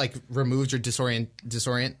haste removes your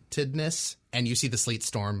disorientedness, and you see the sleet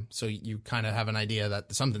storm, so you kind of have an idea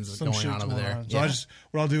that something's going on over there. So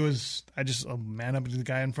what I'll do is I'll man up to the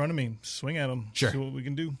guy in front of me, swing at him, see what we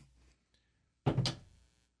can do.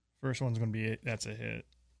 First one's going to be that's a hit.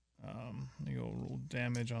 Let me go roll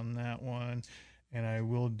damage on that one, and I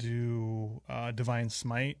will do Divine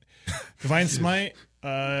Smite. Divine Smite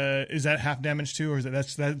is that half damage too, or is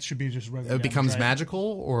that should be just regular? It becomes damage, right?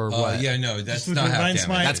 magical, or what? Yeah, no, that's Just not half Divine damage.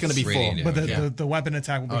 Smite. That's going to be full. But the weapon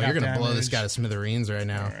attack will be half damage. You're going to blow this guy to smithereens right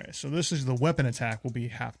now. All right, so this is the weapon attack will be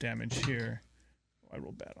half damage here. I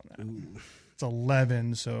rolled bad on that. Ooh. It's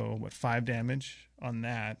 11, so 5 damage on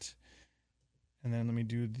that. And then let me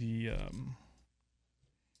do the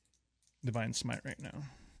Divine Smite right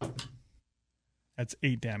now. That's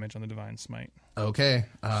 8 damage on the Divine Smite. Okay.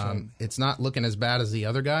 It's not looking as bad as the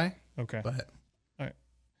other guy. Okay. But all right.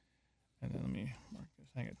 And then let me mark this.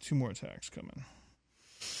 I got 2 more attacks coming.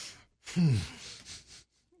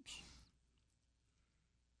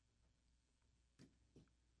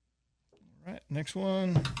 All right. Next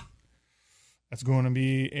one. That's going to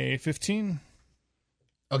be a 15.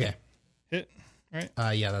 Okay. Hit. Right?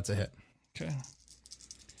 Yeah, that's a hit. Okay.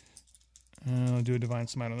 I'll do a Divine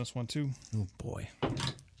Smite on this one, too. Oh, boy.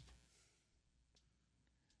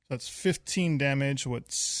 That's 15 damage,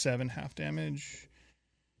 7 half damage.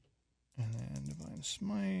 And then Divine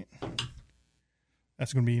Smite.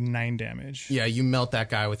 That's going to be 9 damage. Yeah, you melt that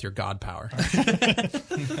guy with your god power.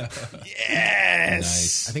 Yes!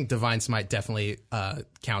 Nice. I think Divine Smite definitely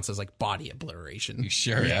counts as body obliteration.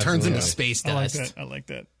 Sure, it turns into space dust. I like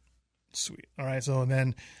that. Sweet. All right, so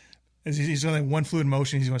then as he's doing one fluid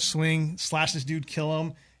motion. He's going to swing, slash this dude, kill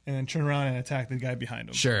him, and then turn around and attack the guy behind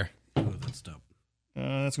him. Sure. Oh, that's dope.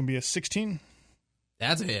 That's going to be a 16.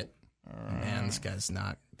 That's a hit. Man, this guy's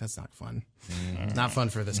that's not fun. Not fun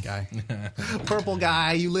for this guy. Purple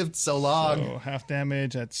guy, you lived so long. So half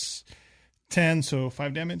damage, that's 10, so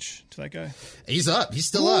 5 damage to that guy. He's up. He's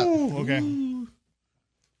still up. Okay.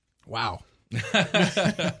 Wow.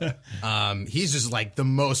 He's just like the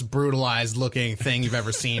most brutalized looking thing you've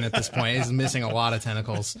ever seen at this point. He's missing a lot of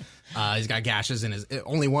tentacles. He's got gashes in his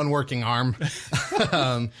only one working arm.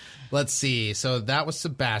 Let's see. So that was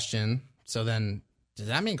Sebastian. So then does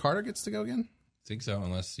that mean Carter gets to go again? I think so,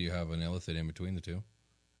 unless you have an illithid in between the two.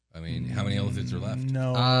 I mean, how many illithids are left?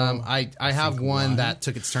 No. I have one that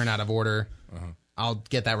took its turn out of order. I'll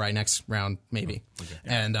get that right next round, maybe. Okay.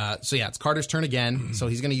 And so yeah, it's Carter's turn again. So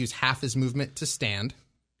he's going to use half his movement to stand.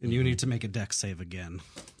 And you need to make a dex save again.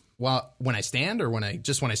 Well, when I stand or when I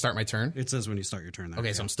start my turn? It says when you start your turn.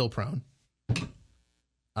 Okay, so I'm still prone.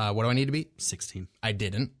 What do I need to beat? 16. I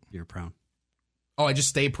didn't. You're prone. Oh, I just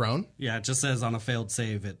stay prone? Yeah, it just says on a failed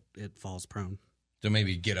save, it falls prone. So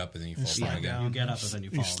maybe get up and then you fall down again. You get up and then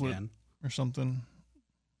you fall again. Or something.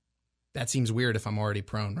 That seems weird if I'm already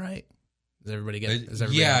prone, right? Does everybody get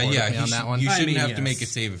on that one? You shouldn't have to make a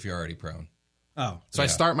save if you're already prone. Oh. So I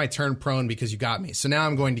start my turn prone because you got me. So now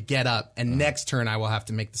I'm going to get up, and next turn I will have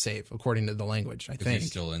to make the save, according to the language, I think. If you're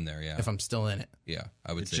still in there, yeah. If I'm still in it. Yeah,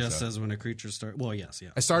 I would say so. It just says when a creature starts... Well, yes, yeah.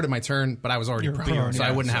 I started my turn, but I was already prone, so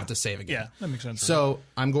I wouldn't have to save again. Yeah, that makes sense. So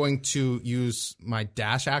I'm going to use my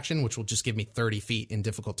dash action, which will just give me 30 feet in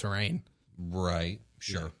difficult terrain. Right,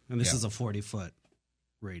 sure. And this is a 40-foot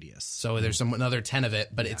radius. So there's another 10 of it,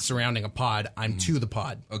 but it's surrounding a pod. I'm to the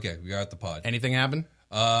pod. Okay, we are at the pod. Anything happen?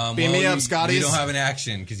 Beam me up, Scotties. You don't have an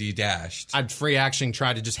action because you dashed. I'd free action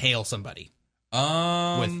try to just hail somebody.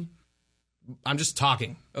 I'm just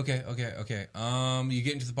talking. Okay. You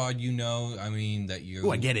get into the pod. That you.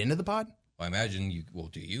 Oh, I get into the pod? I imagine you. Well,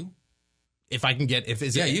 do you? If I can get, you can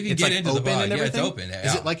it's get like into the open pod. and Yeah, it's everything? open.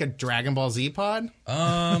 Is Yeah. it like a Dragon Ball Z pod?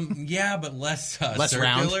 Yeah, but less circular.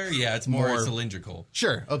 round? Yeah, it's more cylindrical.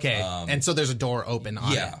 Sure. Okay. And so there's a door open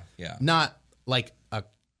on it. Yeah. Not like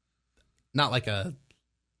a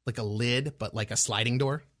lid, but like a sliding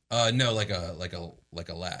door. No, like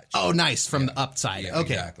a latch. Oh, nice, from the upside. Yeah,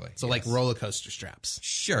 okay, exactly. So like roller coaster straps.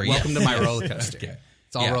 Sure. Welcome yeah. to my roller coaster. Okay.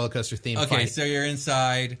 It's all Yeah. roller coaster themed. Okay, fight. so you're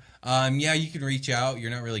inside. Yeah, you can reach out.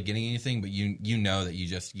 You're not really getting anything, but you know that you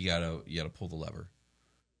gotta pull the lever.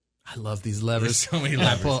 I love these levers. There's so many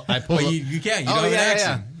levers. I pull. But you can't. You Oh, don't have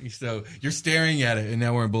yeah, an action. So you're staring at it, and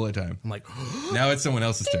now we're in bullet time. I'm like, Now it's someone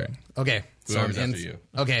else's turn. okay. Whoever's I'm in, after you.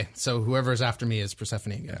 Okay, so whoever's after me is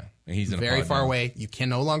Persephone again. Yeah, and he's in a Very pod far now. away. You can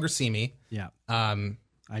no longer see me. Yeah.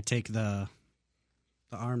 I take the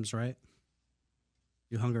arms, right?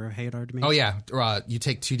 You hunger or hate to me? Oh yeah. You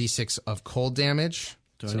take 2d6 of cold damage.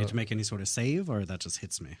 Do I need to make any sort of save, or that just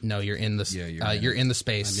hits me? No, you're in the. Yeah, you're in the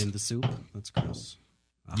space. I'm in the soup. That's gross.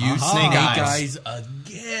 You Aha. snake Guys. eyes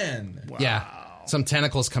again. Wow. Yeah. Some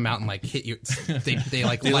tentacles come out and like hit you. They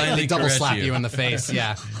like They lightly double caress slap you. you in the face.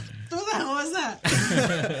 Yeah. What the hell was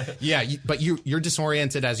that? Yeah, but you're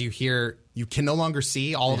disoriented as you can no longer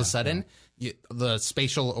see all of a sudden. The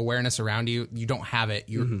spatial awareness around you, you don't have it.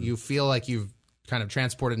 You feel like you've kind of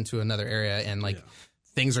transported into another area and like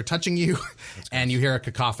things are touching you and you hear a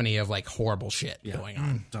cacophony of like horrible shit going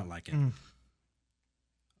on. Don't like it.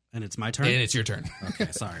 And it's my turn? And it's your turn.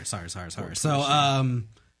 Okay, sorry. So,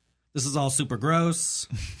 this is all super gross.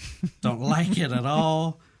 Don't like it at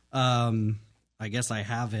all. I guess I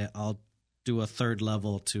have it. I'll do a third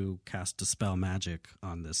level to cast Dispel Magic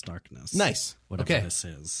on this darkness. Nice. Whatever Okay. this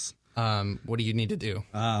is. What do you need to do?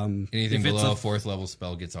 Anything If it's below a- fourth level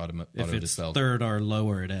spell gets If auto it's dispelled. third or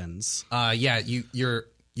lower, it ends.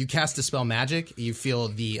 You cast Dispel Magic. You feel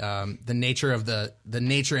the nature of the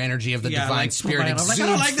nature energy of the Yeah, divine like, spirit I'm like, I exudes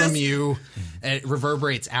don't like from this. you, and it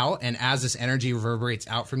reverberates out. And as this energy reverberates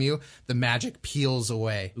out from you, the magic peels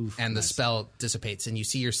away, and the spell dissipates. And you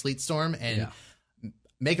see your sleet storm. And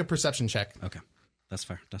make a perception check. Okay. That's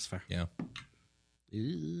fair. Yeah.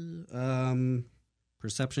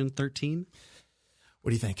 Perception 13. What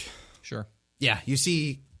do you think? Sure. Yeah, you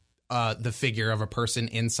see the figure of a person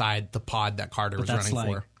inside the pod that Carter was That's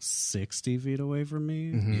running like for. 60 feet away from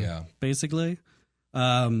me, Yeah. basically.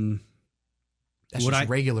 That's would just I-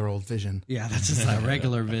 regular old vision. Yeah, that's just that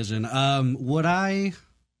regular vision.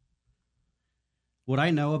 Would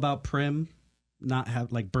I know about Prim not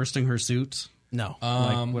have like bursting her suit? No,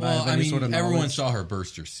 would I have any sort of everyone knowledge? saw her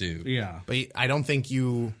burst her suit. Yeah. but I don't think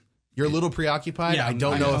you're a little preoccupied. Yeah, I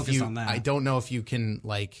don't I'm know if focused you. on that. I don't know if you can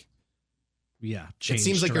like. Yeah. It change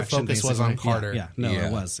seems like your direction, focus was on basically. Carter. Yeah. No, Yeah,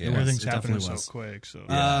 it was. yeah. It was. Everything's It happening definitely so was. quick. So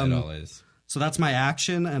Yeah, it all is. So that's my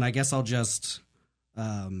action, and I guess I'll just.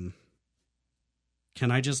 Can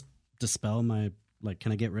I just dispel my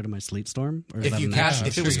can I get rid of my sleet storm? Or is If that you an cast, action?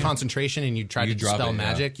 if it was concentration and you tried You to drop dispel it, yeah.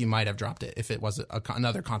 magic, you might have dropped it. If it was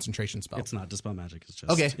another concentration spell, It's not dispel magic. It's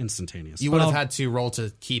just Okay. instantaneous. you But would have I'll- had to roll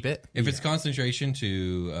to keep it. If it's concentration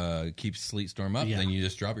to keep sleet storm up, Yeah. then you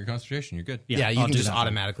just drop your concentration. You're good. Yeah, you I'll can do just that.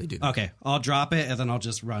 automatically do that. Okay, I'll drop it and then I'll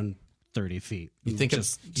just run 30 feet. You think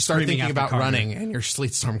just you start screaming thinking after about Carter. running, and your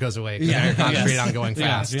sleet storm goes away because Yeah, you're concentrated yes. on going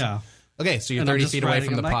fast. Yeah. Okay, so you're And I'm 30 just feet away riding,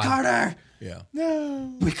 from the I'm like, pod. Carter, Yeah.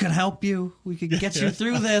 we could help you. We could get you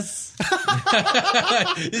through this.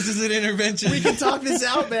 This is an intervention. We can talk this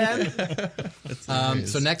out, man.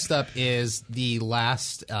 So next up is the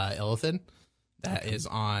last Illithid that is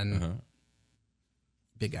on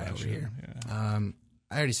big guy over here.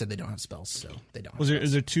 I already said they don't have spells, so they don't. Have spells.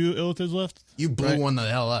 is there two Illithids left? You blew one the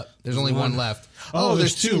hell up. There's only one left. Oh,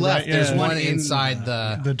 there's there's two two, left. right? There's Yeah. one One in inside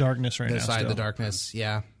the darkness right now. inside still. the darkness.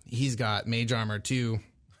 Yeah, he's got mage armor too.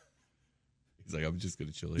 He's like, I'm just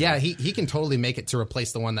gonna chill here. Yeah, he can totally make it to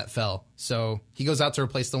replace the one that fell. So he goes out to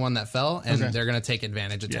replace the one that fell, and they're going to take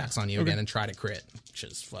advantage attacks on you again and try to crit.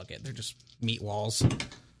 Just fuck it. They're just meat walls.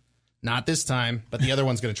 Not this time, but the other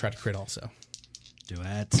one's going to try to crit also. Do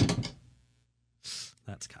it.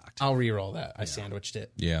 That's cocked. I'll re-roll that. I sandwiched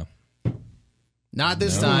it. Yeah. Not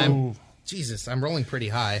this time. Jesus, I'm rolling pretty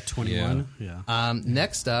high. 21? Yeah.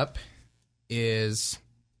 Next up is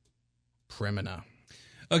Primina.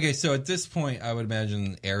 Okay, so at this point, I would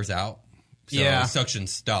imagine air's out. So Yeah. suction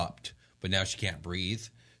stopped, but now she can't breathe.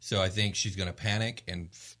 So I think she's gonna panic and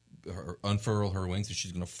unfurl her wings, and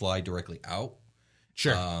she's going to fly directly out.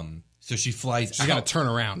 Sure. So she flies. She's got to turn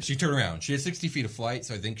around. She turned around. She has 60 feet of flight,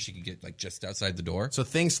 so I think she could get like just outside the door. So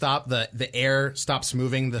things stop. The air stops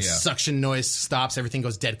moving. The suction noise stops. Everything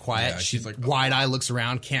goes dead quiet. Yeah, she's like wide eye, looks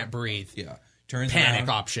around, can't breathe. Yeah. Turns Panic around.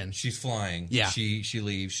 option. She's flying. Yeah. She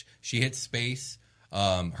leaves. She hits space.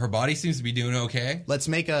 Her body seems to be doing okay. Let's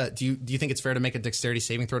make a. Do you think it's fair to make a dexterity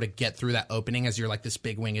saving throw to get through that opening as you're like this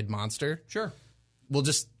big winged monster? Sure. We'll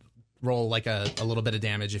just roll like a little bit of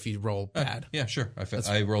damage if you roll bad. Yeah, sure.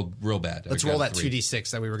 I rolled real bad. Let's roll that 2d6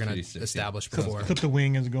 that we were going to 2d6, establish yeah. before. Clip the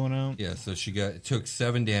wing is going out. Yeah, so she took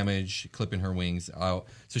 7 damage, clipping her wings out.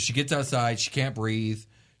 So she gets outside. She can't breathe.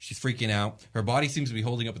 She's freaking out. Her body seems to be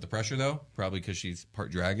holding up with the pressure, though, probably because she's part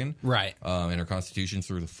dragon. Right. And her constitution's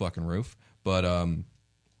through the fucking roof. But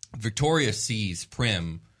Victoria sees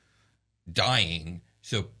Prim dying.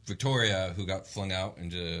 So Victoria, who got flung out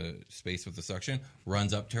into space with the suction,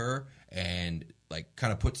 runs up to her and like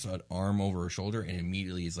kind of puts an arm over her shoulder and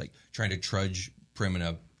immediately is like trying to trudge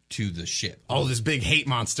Primina to the ship. Oh, this big hate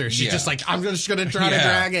monster. She's Yeah. just like, I'm just going to try to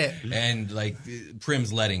drag it. And like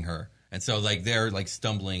Prim's letting her. And so like they're like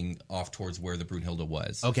stumbling off towards where the Brunhilde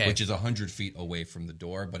was. Okay. Which is 100 feet away from the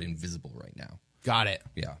door, but invisible right now. Got it.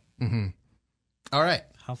 Yeah. All right.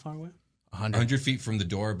 How far away? 100 feet from the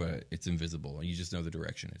door, but it's invisible. And you just know the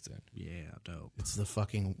direction it's in. Yeah, dope. It's the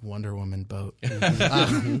fucking Wonder Woman boat.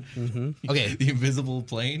 Okay. The invisible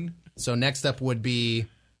plane? So next up would be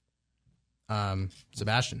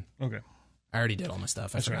Sebastian. Okay. I already did all my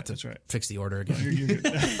stuff. I forgot that's right. fix the order again. You're good.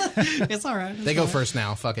 It's all right. They go first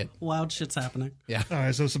now. Fuck it. Wild shit's happening. Yeah. All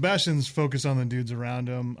right, so Sebastian's focused on the dudes around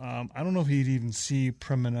him. I don't know if he'd even see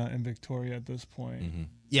Primina and Victoria at this point.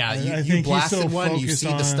 Yeah, I you think he's blasted so one. You focused see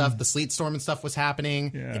the stuff, on- the sleet storm and stuff was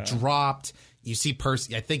happening. Yeah. It dropped. You see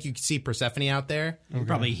I think you see Persephone out there. You can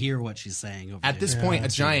probably hear what she's saying over At this there. point,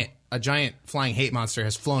 a giant flying hate monster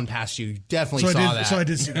has flown past you. You definitely So saw I did. that. So I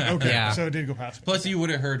did see that. Okay. Yeah. So it did go past me. Plus, you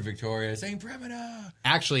would have heard Victoria saying, Primina!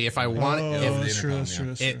 Actually, if I wanted, Oh, over the that's true. intercom, That's true. yeah.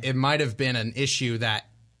 That's true. it might have been an issue that,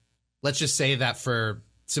 let's just say that for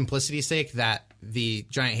simplicity's sake, that the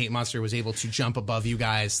giant hate monster was able to jump above you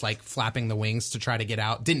guys, like flapping the wings to try to get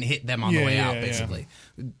out. Didn't hit them on the Yeah, way yeah, out, yeah. basically.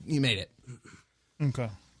 You made it. Okay.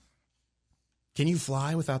 Can you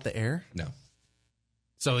fly without the air? No.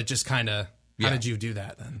 So it just kind of. How Yeah. did you do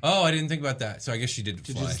that then? Oh, I didn't think about that. So I guess she did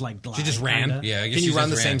To fly. just like glide, She just ran? kinda. Yeah, I guess Can she you run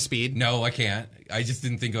just the ran. same speed? No, I can't. I just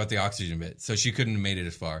didn't think about the oxygen bit. So she couldn't have made it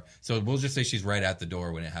as far. So we'll just say she's right at the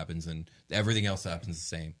door when it happens, and everything else happens the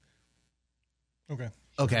same. Okay.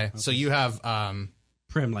 Okay, so you have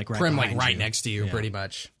Prim like right Prim like behind right you. next to you, Yeah. pretty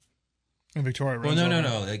much. And Victoria Well, runs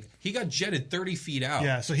no. over. Like he got jetted 30 feet out.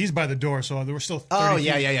 Yeah, so he's by the door, so there were still 30 Oh feet.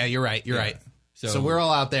 yeah. You're right. You're Yeah. right. So, So we're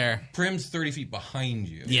all out there. Prim's 30 feet behind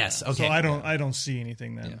you. Yes. Okay. So I don't see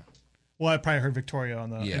anything then. Yeah. Well, I probably heard Victoria on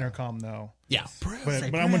the Yeah. intercom though. Yeah. But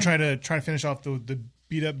I'm gonna try to finish off the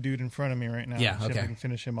beat up dude in front of me right now. Yeah, See if okay. I can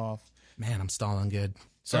finish him off. Man, I'm stalling good.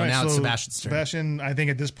 So All right, now it's Sebastian's turn. Sebastian, I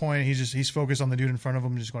think at this point he's focused on the dude in front of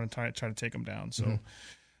him. Just going to try to take him down. So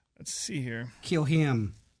let's see here. Kill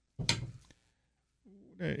him.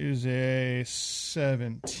 That is a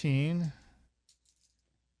 17.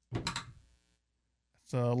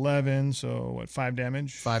 It's 11. So what? 5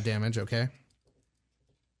 damage. 5 damage. Okay.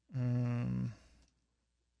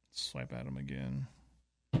 Swipe at him again.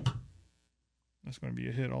 That's going to be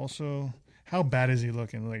a hit. Also, how bad is he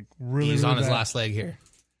looking? Like really? He's really on his bad? last leg here.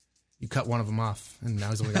 You cut one of them off, and now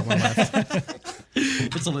he's only got one left.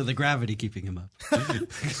 It's only the gravity keeping him up.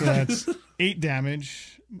 So that's 8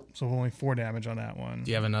 damage. So only 4 damage on that one. Do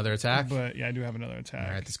you have another attack? But yeah, I do have another attack.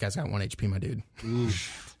 All right, this guy's got 1 HP, my dude.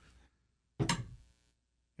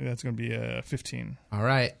 That's going to be a 15. All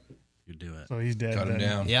right. You do it. So he's dead. Cut him then.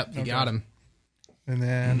 down. Yep, you got him. And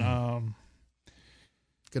then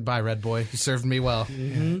Goodbye, Red Boy. You served me well.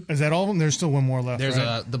 is that all of them? There's still one more left. There's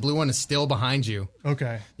right? the blue one is still behind you.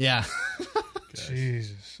 Okay. Yeah.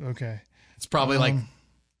 Jesus. Okay. It's probably like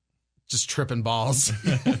just tripping balls.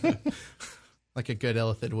 Like a good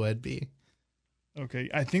Illithid would be. Okay.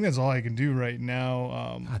 I think that's all I can do right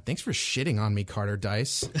now. God, thanks for shitting on me, Carter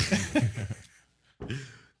Dice.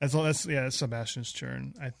 That's all. That's Sebastian's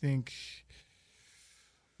turn. I think.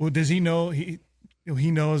 Well, does he know he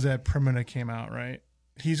knows that Primina came out, right?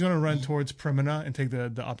 He's going to run towards Primina and take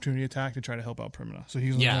the opportunity attack to try to help out Primina. So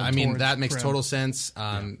he's gonna Yeah, run I mean, towards that makes Prim. total sense.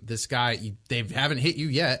 This guy, they haven't hit you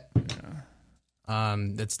yet.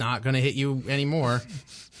 That's not going to hit you anymore.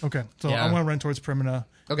 Okay, so Yeah. I'm going to run towards Primina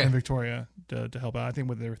Okay. and Victoria to help out. I think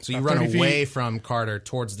with their So you run away from Carter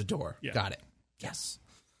towards the door. Yeah. Got it. Yes.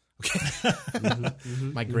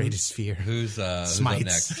 My greatest fear. Who's up Smites.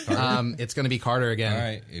 next? Carter? It's going to be Carter again. All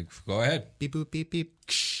right, go ahead. Beep, boop, beep, beep.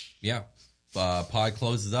 Yeah. Pod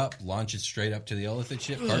closes up, launches straight up to the Illithid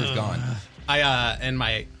ship. Carter's gone. I and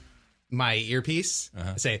my earpiece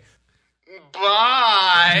I say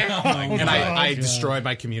bye, and I destroy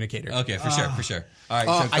my communicator. Okay, for sure. All right,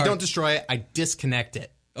 so I don't destroy it. I disconnect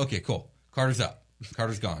it. Okay, cool. Carter's up.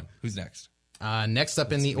 Carter's gone. Who's next? Next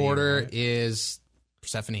up in the order is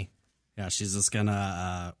Persephone. Yeah, she's just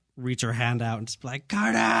gonna reach her hand out and just be like,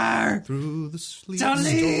 Carter! Through the sleep Don't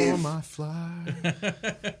leave! storm I fly.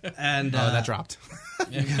 And that dropped.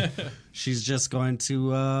 she's just going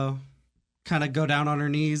to kind of go down on her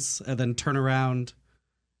knees and then turn around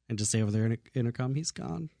and just say over there in intercom, he's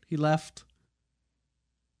gone. He left.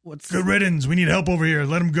 Good riddance. We need help over here.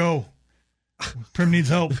 Let him go. Prim needs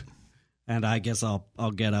help. And I guess I'll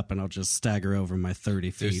get up and I'll just stagger over my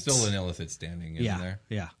 30 feet. There's still an Illithid standing, isn't there?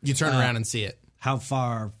 Yeah. You turn around and see it. How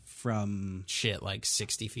far from... Shit, like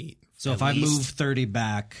 60 feet. So at if I least. move 30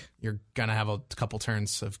 back... You're going to have a couple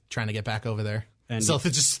turns of trying to get back over there. And so if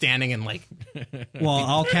it's just standing and like... Well,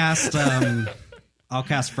 I'll cast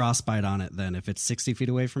Frostbite on it then if it's 60 feet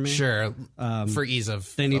away from me. Sure, for ease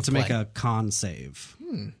of They need of to make play. a con save.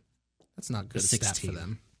 That's not good 16 stat for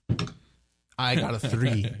them. I got a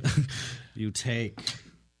 3. You take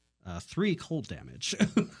 3 cold damage.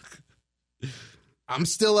 I'm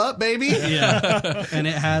still up, baby. Yeah, and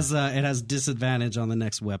it has disadvantage on the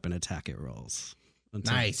next weapon attack it rolls.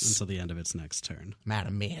 Until the end of its next turn. I'm out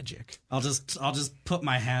of magic. I'll just put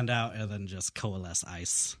my hand out and then just coalesce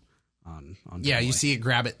ice on. Yeah, Joy. you see it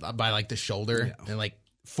grab it by like the shoulder and like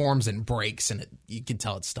forms and breaks, and you can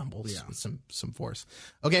tell it stumbles with some force.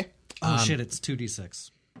 Okay. Oh shit! It's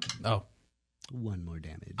 2d6. Oh. 1 more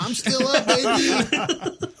damage. I'm still up, baby.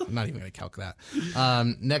 I'm not even going to calc that.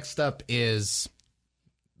 Next up is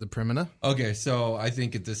the Primina. Okay, so I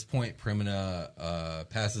think at this point, Primina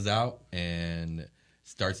passes out and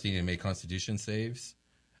starts needing to make Constitution saves.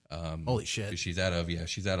 Holy shit. She's out of oxygen.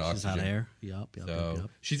 She's out of air. Yup. So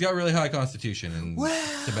she's got really high Constitution, and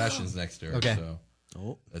Sebastian's next to her. Okay.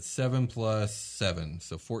 So that's 7 plus 7,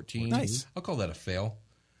 so 14. Nice. I'll call that a fail.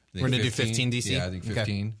 We're gonna do 15 DC? Yeah, I think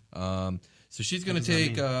 15. So she's gonna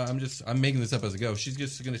take. I'm making this up as I go. She's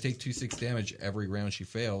just gonna take 2/6 damage every round she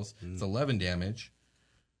fails. It's 11 damage.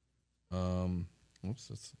 And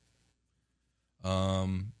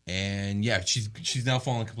yeah, she's now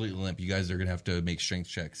falling completely limp. You guys are gonna have to make strength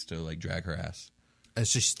checks to like drag her ass. And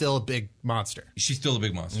she's still a big monster. She's still a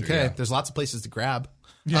big monster. Okay, Yeah. there's lots of places to grab.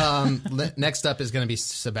 Next up is going to be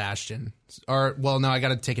Sebastian. I got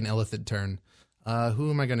to take an Illithid turn. Who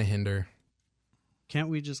am I going to hinder? Can't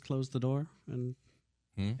we just close the door and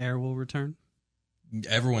air will return?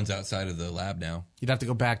 Everyone's outside of the lab now. You'd have to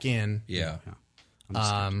go back in. Yeah.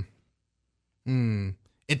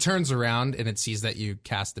 It turns around and it sees that you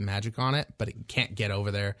cast the magic on it, but it can't get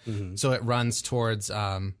over there. So it runs towards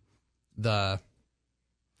the...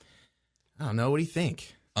 I don't know. What do you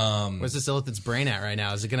think? Where's this Illithid's brain at right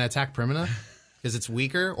now? Is it going to attack Primina? Because it's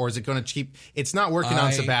weaker, or is it going to keep... It's not working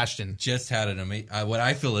on Sebastian. Just had an amazing... what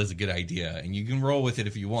I feel is a good idea, and you can roll with it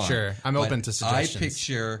if you want. Sure. I'm open to suggestions. I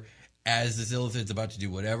picture... As this Illithid's about to do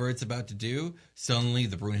whatever it's about to do, suddenly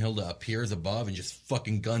the Brunhilde appears above and just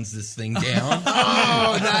fucking guns this thing down.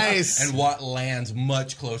 Oh, nice. And Watt lands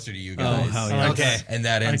much closer to you guys. Oh, hell yeah. Okay. And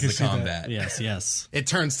that ends can the see that. combat. Yes. It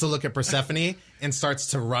turns to look at Persephone and starts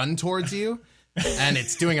to run towards you. And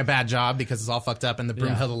it's doing a bad job because it's all fucked up, and the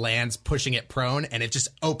Broomhilda lands, pushing it prone, and it just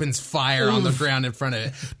opens fire on the ground in front of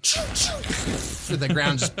it. The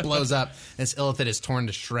ground just blows up, and this Illithid is torn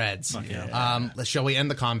to shreds. Shall we end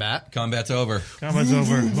the combat? Combat's over. Combat's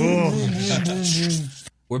over. Oh.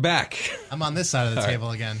 We're back. I'm on this side of the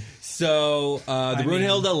table again. So the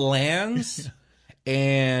Brunhilde lands,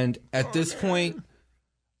 and at this point,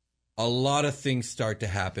 a lot of things start to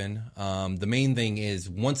happen. The main thing is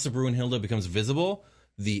once the Brunhilde becomes visible,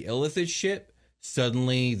 the Illithid ship,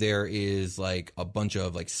 suddenly there is like a bunch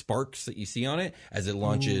of like sparks that you see on it as it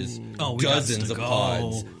launches dozens of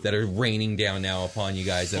pods that are raining down now upon you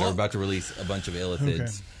guys that are about to release a bunch of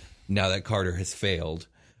Illithids now that Carter has failed.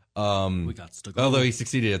 We got to go. Although he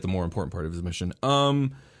succeeded at the more important part of his mission.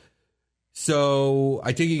 So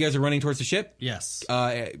I take it you guys are running towards the ship? Yes.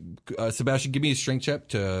 Sebastian, give me a strength check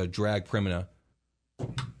to drag Primina.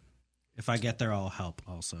 If I get there, I'll help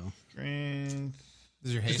also. Strength.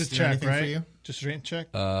 Does your Just haste a do check, anything right? for you? Just a strength check?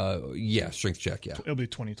 Yeah, strength check, yeah. It'll be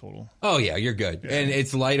 20 total. Oh, yeah, you're good. And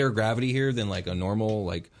it's lighter gravity here than like a normal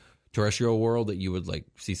like terrestrial world that you would like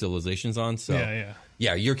see civilizations on. So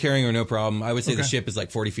Yeah. you're carrying her no problem. I would say the ship is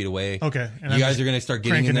like 40 feet away. Okay. And you guys are going to start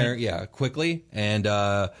getting in there, it. quickly. And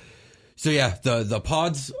so the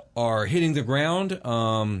pods are hitting the ground.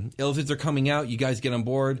 Illithids are coming out. You guys get on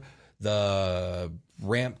board. The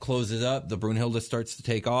ramp closes up. The Brunhilde starts to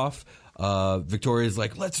take off. Victoria's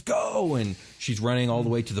like, let's go. And she's running all the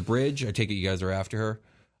way to the bridge. I take it you guys are after her.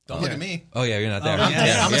 Don't look at me. Oh, yeah, you're not there.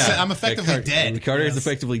 I'm effectively dead. Carter is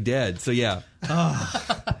effectively dead. So, yeah.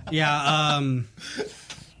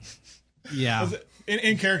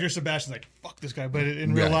 In character, Sebastian's like, fuck this guy. But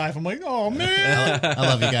in real life, I'm like, oh, man. I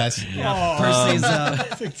love you guys. Percy's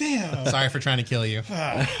It's like, damn. Sorry for trying to kill you.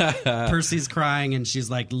 Percy's crying, and she's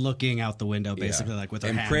like looking out the window, basically, like with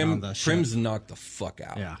her hand on the ship. Prim's knocked the fuck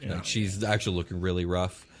out. Yeah. Like, she's actually looking really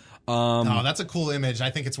rough. Oh, that's a cool image.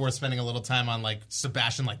 I think it's worth spending a little time on, like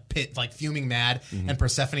Sebastian, like fuming mad, and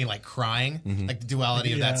Persephone like crying, like the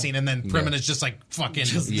duality of that scene, and then Prim is just like fucking,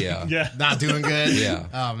 not doing good. Yeah.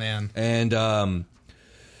 Oh man. And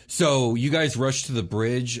so you guys rush to the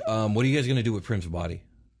bridge. What are you guys going to do with Prim's body?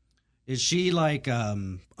 Is she like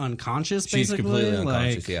unconscious? Basically, She's completely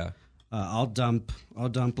unconscious. Yeah. I'll dump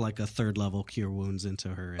like a 3rd level cure wounds into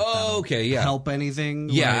her. If help anything?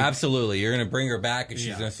 Yeah, like, absolutely. You're gonna bring her back, and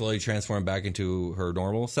she's gonna slowly transform back into her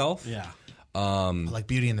normal self. Yeah. Like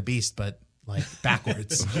Beauty and the Beast, but like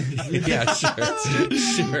backwards. Yeah,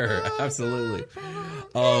 sure, absolutely.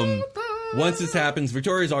 Once this happens,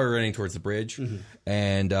 Victoria's already running towards the bridge,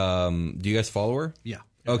 and do you guys follow her? Yeah.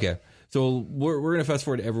 Okay, so we're gonna fast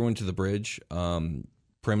forward everyone to the bridge.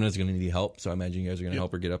 Premina's going to need help, so I imagine you guys are going to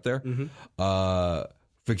help her get up there.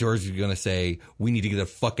 Victoria's going to say, we need to get the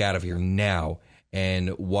fuck out of here now.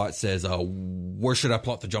 And Watt says, where should I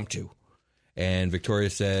plot the jump to? And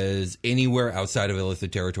Victoria says, anywhere outside of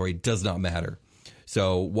Illithid territory does not matter.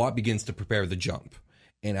 So Watt begins to prepare the jump.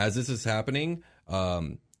 And as this is happening,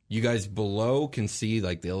 you guys below can see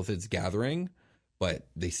like the Illithids gathering, but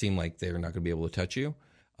they seem like they're not going to be able to touch you.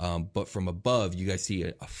 But from above, you guys see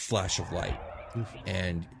a flash of light.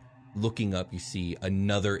 And looking up, you see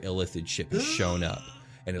another Illithid ship has shown up.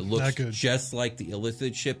 And it looks just like the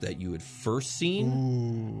Illithid ship that you had first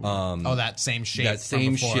seen. That same shape. That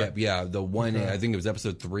same ship, yeah. The one, I think it was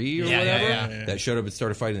episode 3 or whatever, that showed up and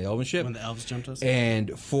started fighting the Elven ship. When the elves jumped us.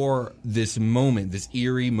 And for this moment, this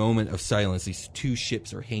eerie moment of silence, these 2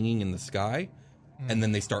 ships are hanging in the sky, and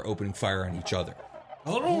then they start opening fire on each other.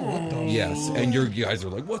 Yes, and you guys are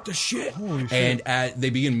like, what the shit? And they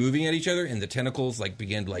begin moving at each other, and the tentacles like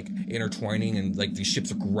begin like intertwining, and like these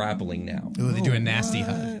ships are grappling now. Ooh, they do a nasty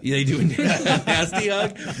hug. Yeah, they do a nasty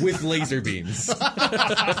hug with laser beams.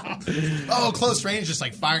 Close range, just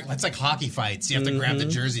like fire. It's like hockey fights. You have to grab the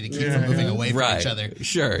jersey to keep from moving away from each other.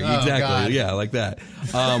 Sure, exactly. God. Yeah, like that.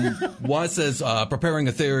 Watt says, preparing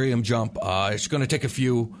a therium jump. It's going to take a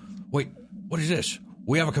few. Wait, what is this?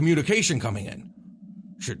 We have a communication coming in.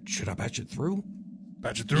 Should I patch it through?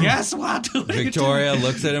 Patch it through. Yes, what? Victoria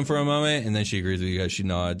looks at him for a moment, and then she agrees with you guys. She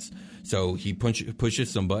nods. So he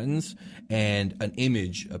pushes some buttons, and an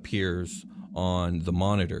image appears on the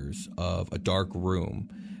monitors of a dark room.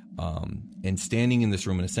 And standing in this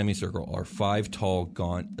room in a semicircle are 5 tall,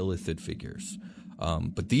 gaunt Illithid figures.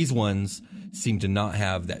 But these ones seem to not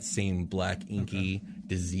have that same black inky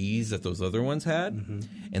disease that those other ones had.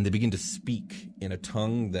 And they begin to speak in a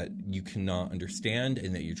tongue that you cannot understand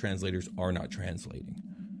and that your translators are not translating.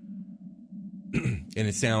 And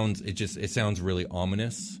it sounds really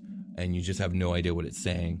ominous, and you just have no idea what it's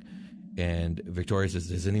saying. And Victoria says,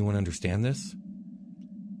 does anyone understand this?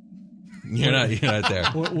 You're not there.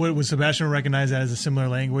 What would Sebastian recognize that as a similar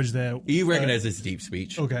language that you recognize it's deep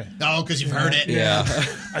speech? Okay. Oh, because you've heard it. Yeah.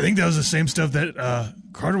 I think that was the same stuff that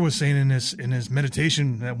Carter was saying in his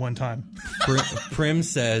meditation at one time. Prim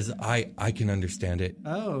says, I can understand it.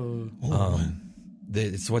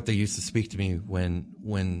 It's what they used to speak to me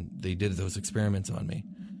when they did those experiments on me.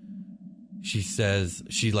 She says,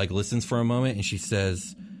 she like listens for a moment, and she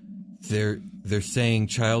says, they're saying,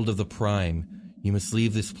 child of the prime, you must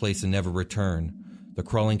leave this place and never return. The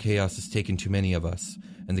crawling chaos has taken too many of us,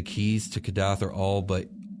 and the keys to Kadath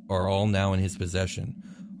are all now in his possession.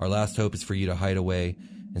 Our last hope is for you to hide away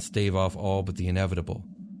and stave off all but the inevitable.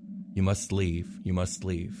 You must leave. You must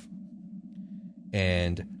leave.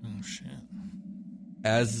 And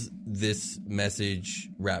as this message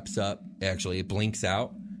wraps up, actually it blinks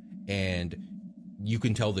out, and you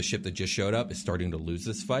can tell the ship that just showed up is starting to lose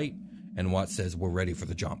this fight. And Watt says, we're ready for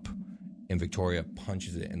the jump. And Victoria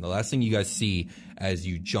punches it. And the last thing you guys see as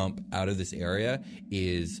you jump out of this area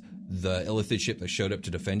is the Illithid ship that showed up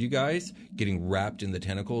to defend you guys getting wrapped in the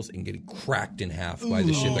tentacles and getting cracked in half by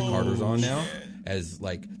the ship that Carter's on now, as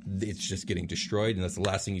like it's just getting destroyed. And that's the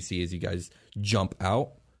last thing you see as you guys jump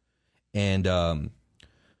out. And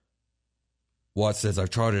Watt says, I've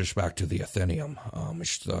chartered us back to the Athenium.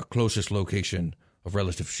 It's the closest location of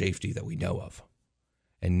relative safety that we know of.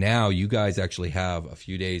 And now you guys actually have a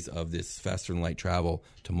few days of this faster than light travel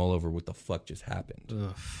to mull over what the fuck just happened.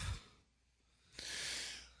 Ugh.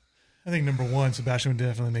 I think number one, Sebastian would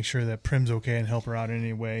definitely make sure that Prim's okay and help her out in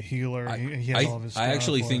any way, heal her. He has all of his I stuff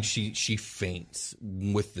actually for think her. she faints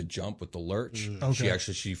with the jump, with the lurch. Okay.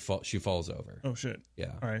 She falls over. Oh shit!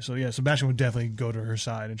 Yeah. All right, so yeah, Sebastian would definitely go to her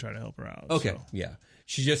side and try to help her out. Okay. so. Yeah.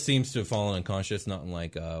 She just seems to have fallen unconscious, not in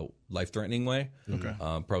like a life-threatening way. Okay.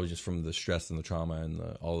 Probably just from the stress and the trauma and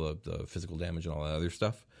all the physical damage and all that other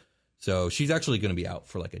stuff. So she's actually going to be out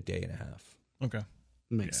for like a day and a half. Okay.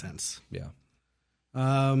 Makes sense. Yeah.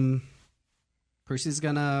 Percy's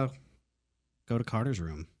gonna go to Carter's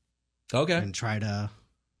room Okay. and try to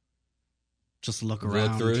just look Look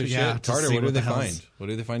around. through his yeah, shit. to Carter, see what do the they hell's- find? What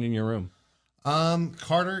do they find in your room?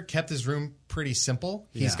 Carter kept his room pretty simple.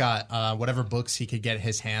 He's got whatever books he could get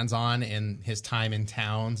his hands on in his time in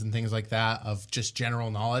towns and things like that of just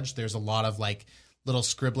general knowledge. There's a lot of like little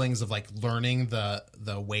scribblings of like learning the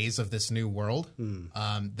ways of this new world.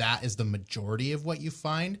 That is the majority of what you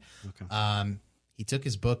find. Okay. He took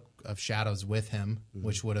his book of shadows with him,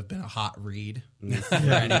 which would have been a hot read for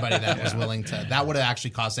anybody that was willing to. That would have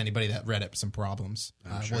actually cost anybody that read it some problems.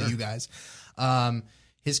 Well, you guys.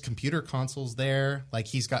 His computer console's there. Like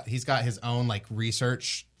he's got his own like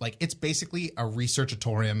research. Like it's basically a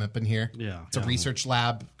researchatorium up in here. Yeah. It's a research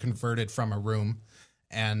lab converted from a room,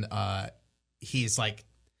 and he's like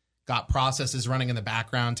got processes running in the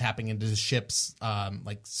background, tapping into the ship's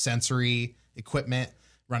like sensory equipment,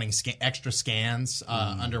 running extra scans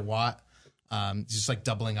under Watt, just like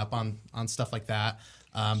doubling up on stuff like that.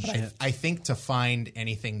 But I think to find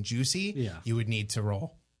anything juicy, you would need to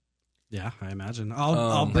roll. Yeah, I imagine.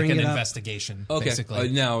 I'll bring like an it up. investigation, Okay. basically.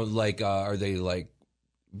 Now, like, are they like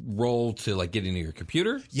roll to like get into your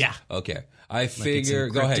computer? Yeah. Okay. I figure.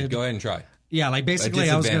 Go ahead and try. Yeah, like basically,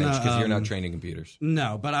 I was gonna because you're not trained in computers.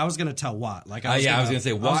 No, but I was gonna tell Watt. Like, I was gonna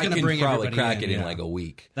say Watt can bring probably everybody crack it in yeah. like a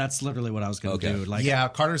week. That's literally what I was gonna do. Like, yeah,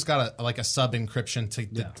 Carter's got a sub encryption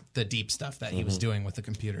to the deep stuff that he was doing with the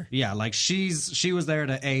computer. Yeah, like she was there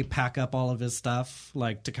to pack up all of his stuff,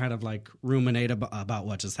 like to kind of like ruminate about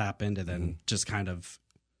what just happened, and then just kind of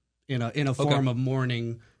in a form of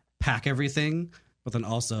mourning, pack everything, but then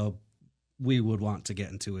also we would want to get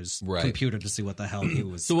into his computer to see what the hell he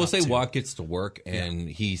was. So we'll say to. Watt gets to work and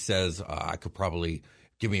he says, "I could probably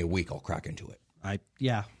give me a week. I'll crack into it."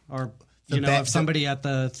 Or if somebody at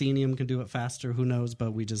the Athenium can do it faster, who knows?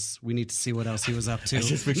 But we need to see what else he was up to. I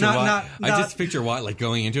just picture Watt like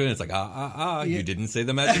going into it. And it's like you didn't say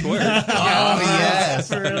the magic word. Yes,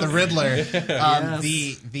 the Riddler.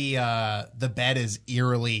 The bed is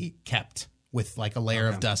eerily kept with like a layer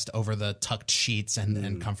of dust over the tucked sheets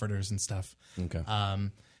and comforters and stuff. Okay.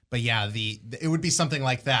 But yeah, it would be something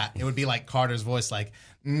like that. It would be like Carter's voice, like,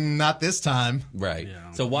 not this time. Right.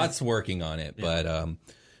 Yeah. So Watt's working on it, but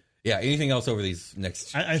anything else over these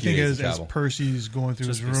next? I few think days of as travel? Percy's going through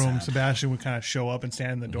his be room, sad. Sebastian would kind of show up and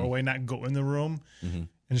stand in the doorway, not go in the room, and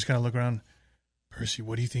just kind of look around. Percy,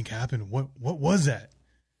 what do you think happened? What was that?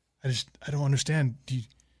 I don't understand. Do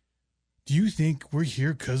you think we're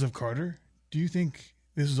here because of Carter? Do you think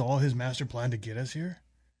this is all his master plan to get us here?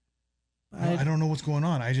 I don't know what's going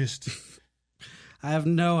on. I have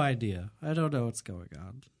no idea. I don't know what's going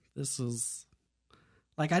on. This is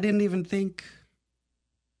like I didn't even think.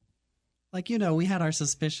 Like, we had our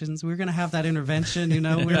suspicions. We were gonna have that intervention.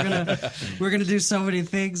 We're gonna do so many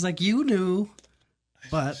things. Like you knew,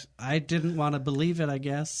 but I didn't want to believe it. I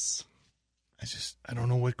guess. I don't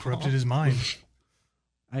know what corrupted his mind.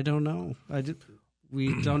 I don't know.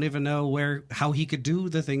 We don't even know how he could do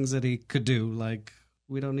the things that he could do. Like,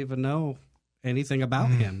 we don't even know anything about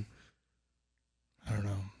him. I don't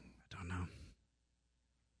know.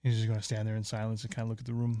 He's just going to stand there in silence and kind of look at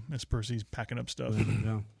the room as Percy's packing up stuff.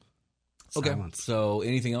 Yeah. Okay. Silence. So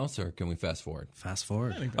anything else, or can we fast forward? Fast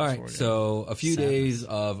forward. I think All that's right. forward, yeah. So a few days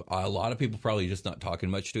of a lot of people probably just not talking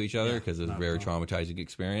much to each other because it's a very traumatizing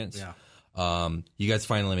experience. Yeah. You guys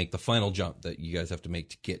finally make the final jump that you guys have to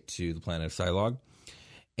make to get to the planet of Psylog.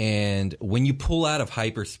 And when you pull out of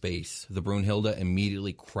hyperspace, the Brunhilde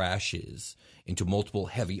immediately crashes into multiple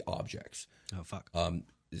heavy objects. Oh, fuck.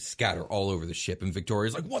 Scatter all over the ship. And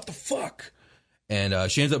Victoria's like, "What the fuck?"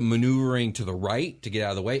 And she ends up maneuvering to the right to get out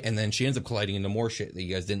of the way, and then she ends up colliding into more shit that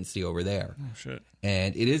you guys didn't see over there. Oh, shit.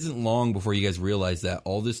 And it isn't long before you guys realize that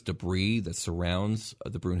all this debris that surrounds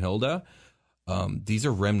the Brunhilde, these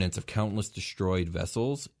are remnants of countless destroyed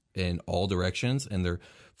vessels in all directions, and they're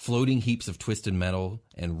floating heaps of twisted metal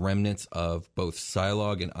and remnants of both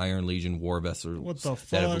Psylocke and Iron Legion war vessels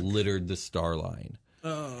that have littered the Star Line.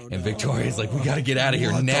 And Victoria's like, we got to get out of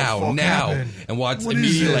here now. Happened? And Watt's What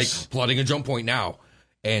immediately like is this? plotting a jump point now.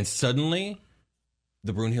 And suddenly,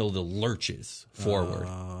 the Brunhilde lurches forward,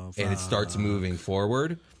 and it starts moving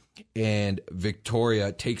forward. And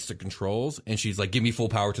Victoria takes the controls, and she's like, give me full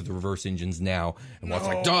power to the reverse engines now. And Watt's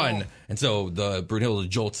like, done. And so the Brunhilde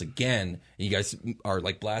jolts again, and you guys are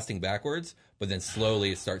like blasting backwards, but then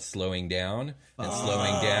slowly it starts slowing down and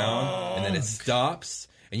slowing down, and then it stops.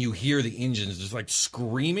 And you hear the engines just like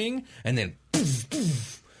screaming, and then poof,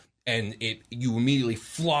 poof, and you immediately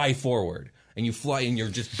fly forward, and you fly, and you're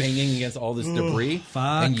just banging against all this debris,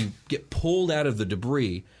 and you get pulled out of the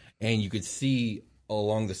debris, and you could see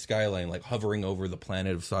along the skyline, like hovering over the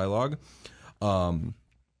planet of Psylocke.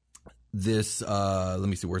 This let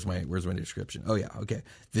me see, where's my description? Oh yeah, okay.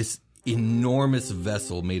 This enormous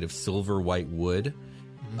vessel made of silver white wood.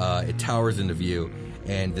 It towers into view,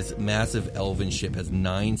 and this massive elven ship has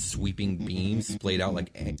 9 sweeping beams splayed out like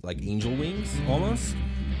angel wings, almost,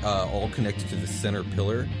 all connected to the center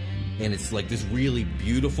pillar. And it's like this really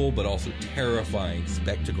beautiful but also terrifying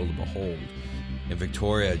spectacle to behold. And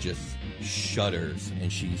Victoria just shudders,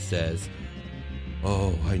 and she says,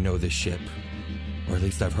 "Oh, I know this ship, or at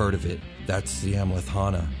least I've heard of it. That's the Amleth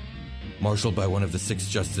Hana, marshaled by one of the 6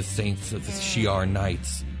 Justice Saints of the Shi'ar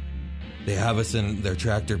Knights. They have us in their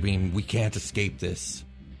tractor beam. We can't escape this."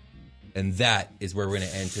 And that is where we're going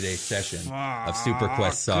to end today's session of Super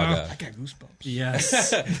Quest Saga. I got goosebumps.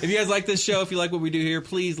 Yes. If you guys like this show, if you like what we do here,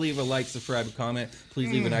 please leave a like, subscribe, and comment.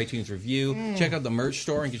 Please leave an iTunes review. Check out the merch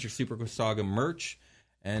store and get your Super Quest Saga merch.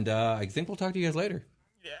 And I think we'll talk to you guys later.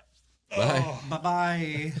 Yeah. Bye.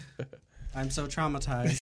 Bye-bye. I'm so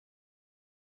traumatized.